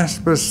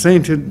clasp a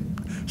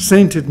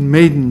sainted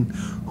maiden,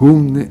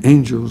 whom the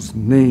angels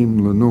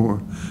name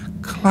Lenore.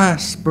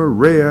 Clasp a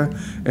rare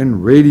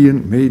and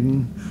radiant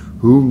maiden,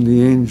 whom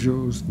the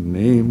angels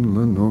name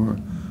Lenore.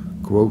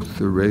 Quoth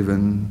the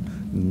raven,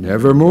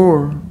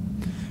 nevermore.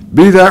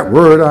 Be that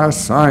word our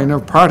sign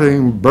of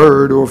parting,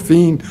 bird or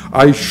fiend,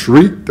 I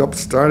shrieked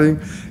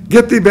upstarting,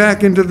 get thee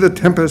back into the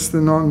tempest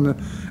and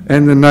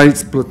the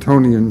night's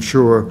Plutonian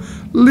shore.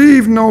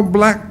 Leave no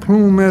black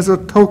plume as a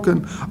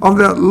token of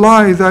that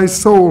lie thy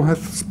soul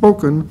hath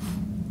spoken.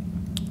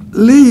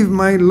 Leave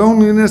my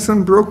loneliness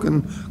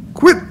unbroken,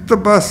 quit the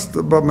bust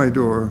above my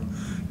door.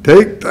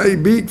 Take thy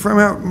beak from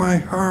out my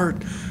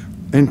heart,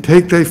 and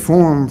take thy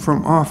form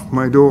from off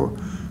my door.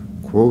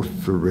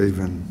 Quoth the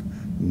raven,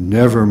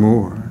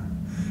 nevermore.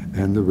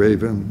 And the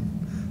raven,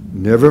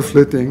 never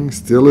flitting,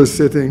 still is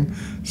sitting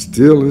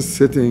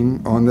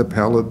on the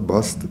pallid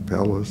bust of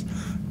Pallas,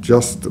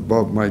 just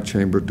above my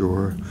chamber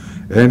door.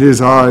 And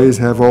his eyes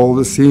have all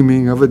the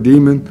seeming of a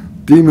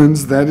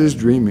demon's that is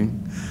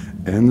dreaming,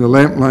 and the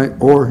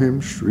lamplight o'er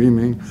him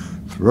streaming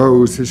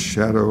throws his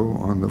shadow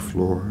on the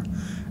floor.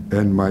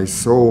 And my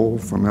soul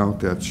from out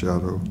that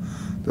shadow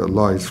that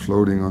lies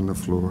floating on the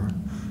floor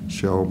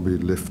shall be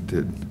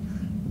lifted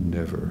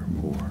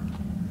nevermore.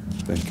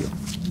 Thank you.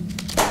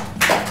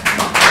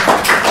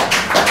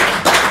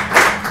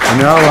 And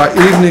now our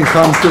evening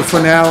comes to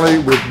finale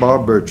with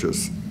Bob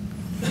Burgess.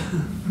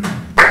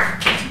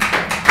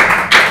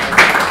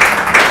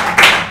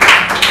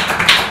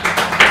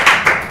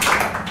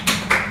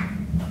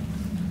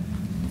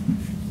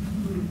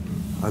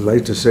 I'd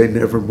like to say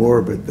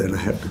nevermore, but then I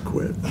have to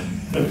quit.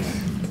 I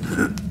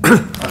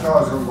thought I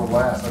was going to go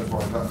last, that's why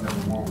I thought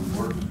nevermore would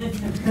work.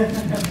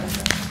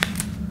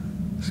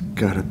 It's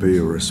got to be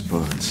a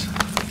response.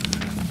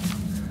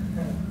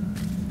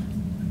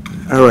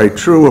 All right,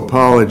 true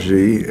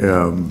apology.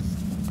 Well,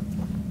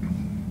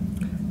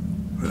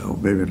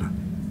 maybe not.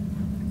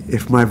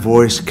 If my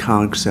voice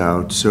conks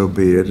out, so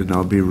be it, and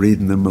I'll be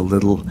reading them a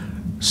little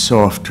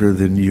softer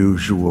than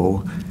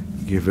usual,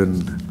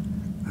 given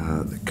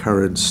the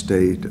current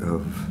state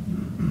of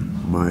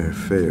my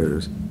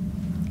affairs.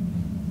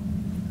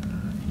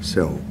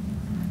 So,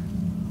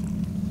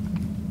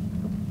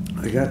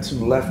 I got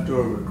some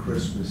leftover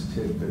Christmas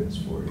tidbits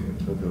for you,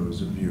 for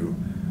those of you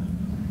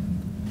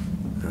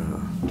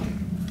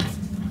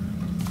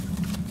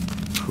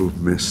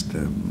who've missed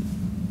them.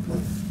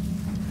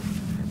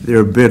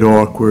 They're a bit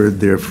awkward,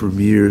 they're from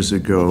years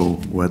ago,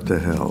 what the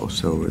hell,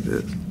 so it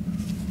is.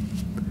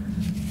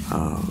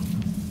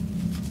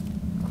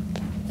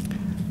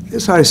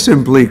 This I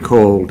simply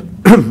called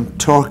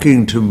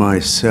talking to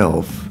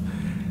myself,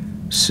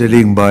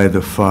 sitting by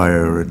the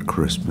fire at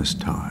Christmas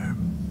time.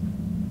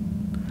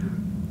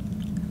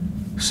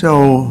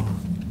 So,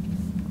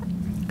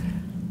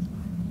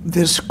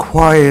 this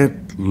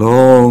quiet,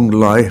 long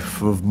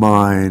life of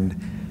mine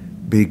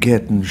be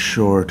getting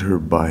shorter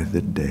by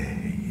the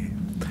day.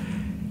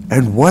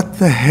 And what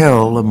the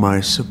hell am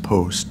I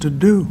supposed to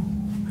do?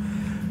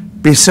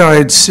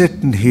 Besides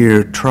sitting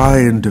here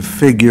trying to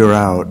figure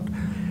out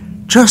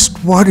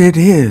just what it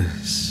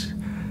is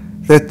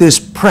that this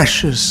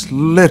precious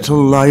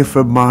little life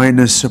of mine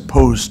is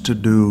supposed to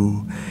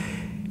do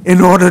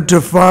in order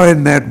to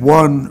find that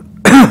one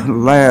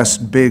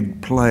last big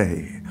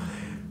play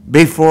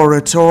before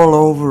it's all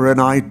over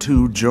and I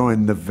too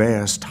join the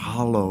vast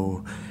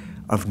hollow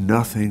of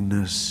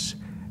nothingness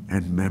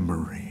and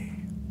memory.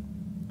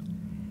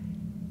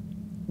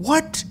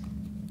 What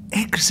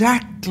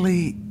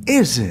exactly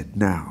is it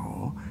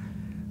now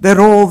that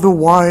all the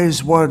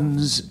wise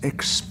ones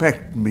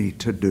expect me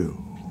to do?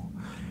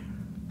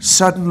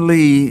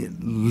 Suddenly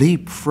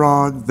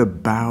leapfrog the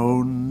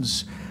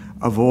bounds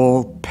of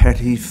all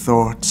petty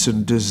thoughts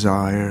and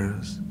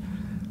desires,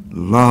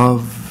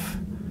 love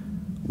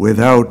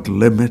without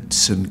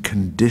limits and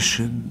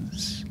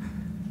conditions,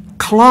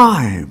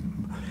 climb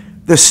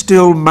the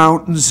still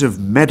mountains of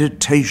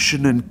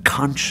meditation and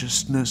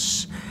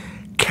consciousness,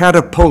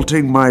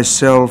 catapulting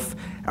myself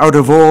out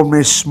of all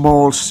my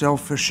small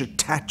selfish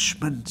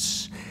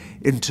attachments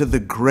into the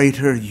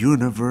greater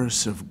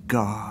universe of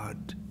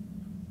God.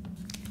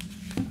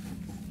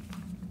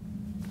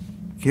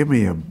 Give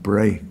me a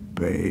break,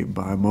 babe.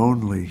 I'm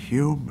only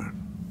human.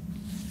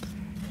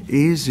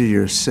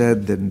 Easier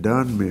said than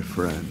done, me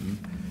friend,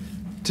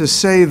 to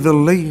say the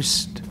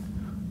least,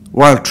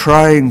 while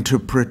trying to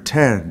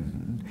pretend,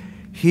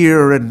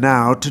 here and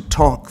now, to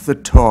talk the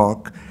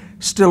talk,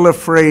 still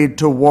afraid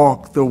to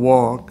walk the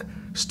walk,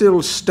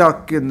 still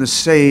stuck in the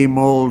same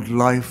old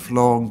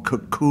lifelong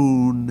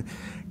cocoon,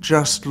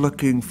 just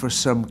looking for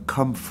some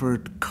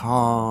comfort,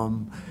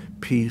 calm,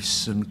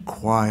 peace and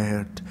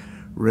quiet,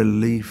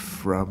 relief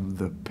from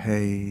the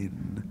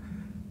pain,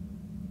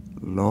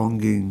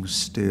 longing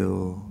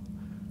still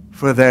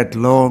for that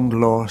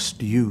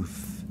long-lost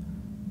youth,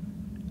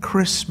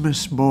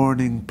 Christmas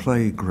morning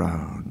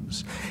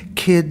playgrounds,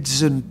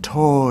 kids and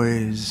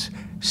toys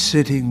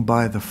sitting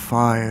by the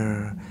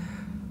fire,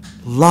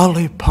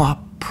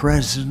 lollipop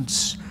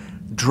presents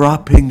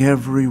dropping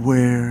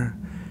everywhere,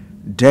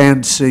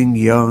 dancing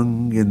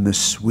young in the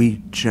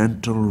sweet,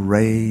 gentle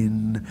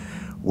rain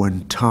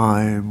when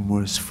time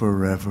was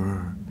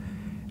forever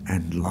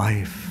and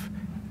life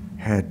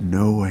had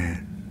no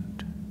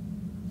end.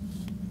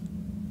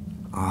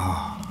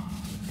 Ah.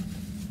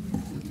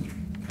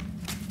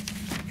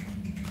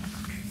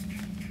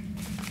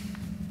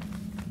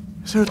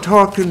 So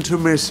talking to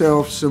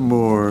myself some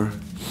more,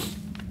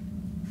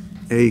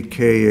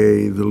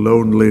 AKA the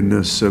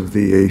loneliness of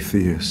the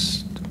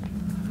atheist.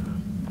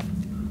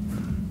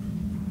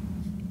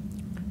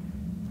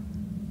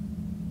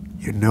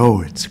 You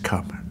know it's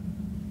coming.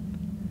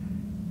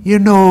 You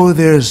know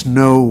there's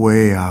no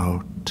way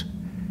out,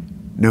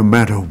 no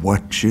matter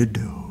what you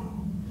do.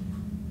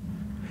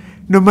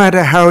 No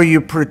matter how you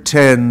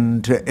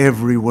pretend to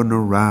everyone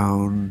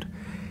around,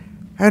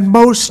 and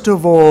most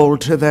of all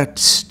to that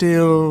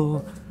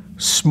still,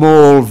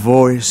 small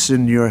voice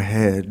in your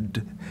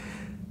head,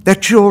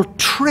 that you'll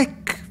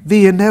trick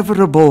the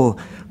inevitable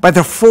by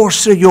the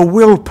force of your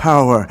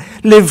willpower,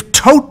 live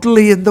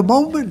totally in the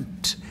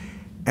moment,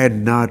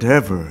 and not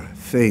ever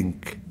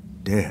think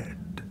dead.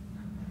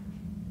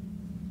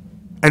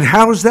 And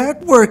how's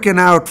that working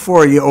out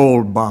for you,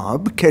 old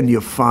Bob? Can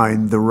you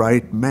find the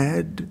right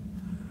med?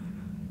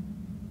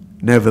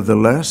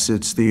 Nevertheless,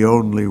 it's the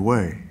only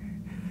way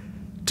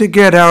to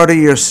get out of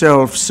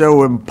yourself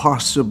so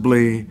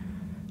impossibly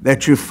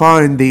that you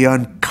find the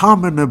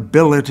uncommon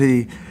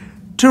ability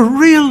to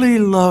really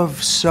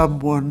love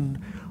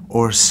someone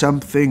or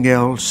something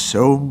else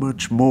so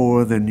much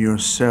more than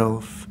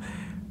yourself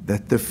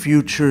that the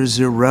future's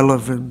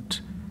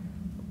irrelevant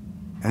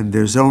and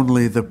there's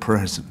only the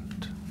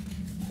present.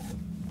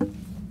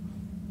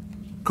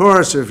 Of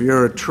course, if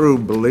you're a true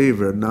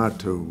believer, not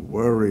to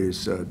worry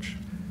such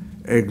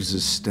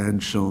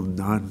existential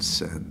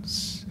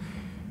nonsense.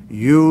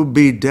 You'll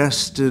be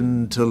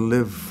destined to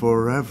live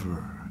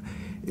forever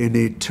in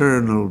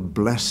eternal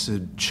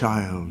blessed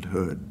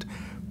childhood,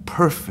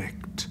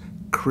 perfect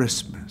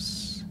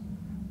Christmas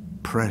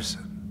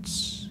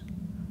presents.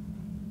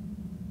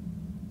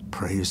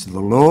 Praise the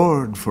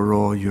Lord for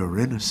all your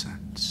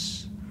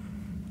innocence.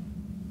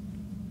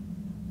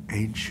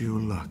 Ain't you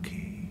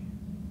lucky?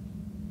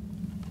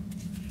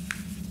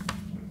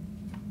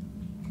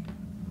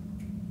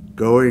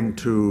 Going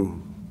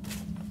to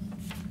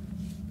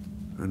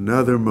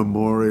another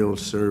memorial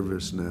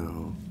service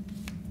now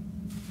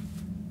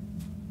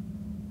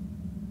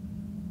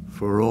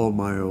for all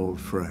my old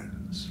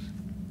friends.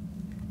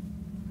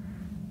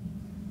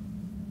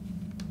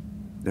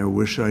 I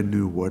wish I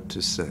knew what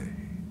to say.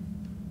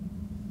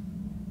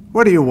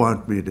 What do you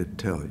want me to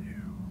tell you?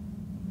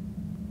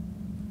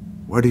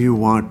 What do you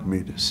want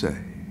me to say?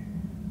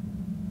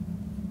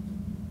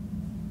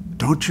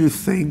 Don't you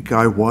think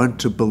I want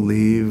to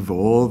believe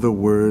all the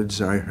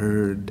words I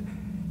heard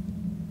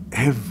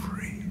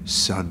every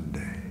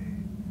Sunday?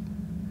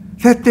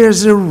 That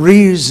there's a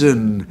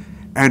reason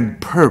and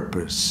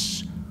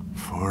purpose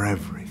for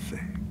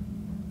everything.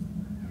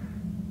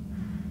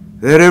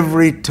 That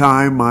every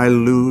time I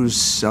lose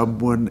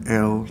someone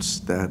else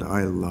that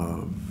I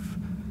love,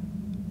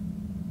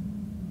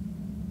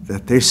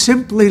 that they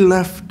simply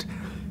left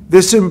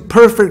this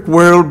imperfect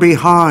world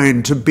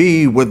behind to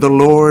be with the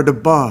Lord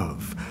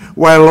above,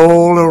 while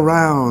all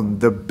around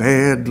the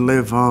bad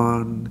live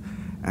on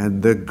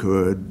and the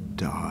good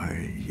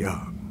die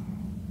young.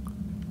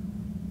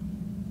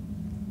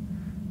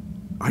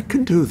 I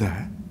can do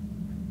that.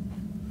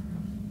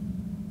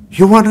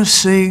 You want to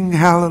sing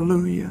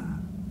hallelujah?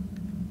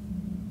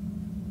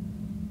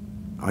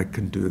 I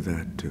can do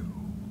that too.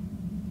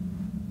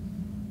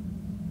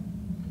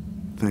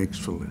 Thanks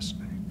for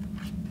listening.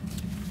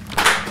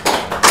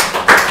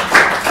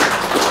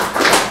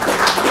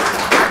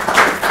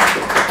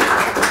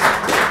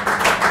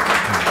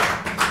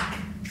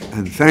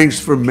 And thanks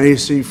for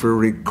Macy for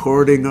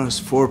recording us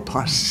for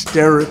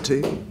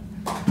posterity.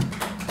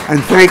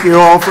 And thank you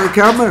all for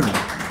coming.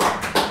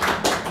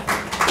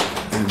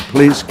 And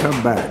please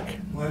come back.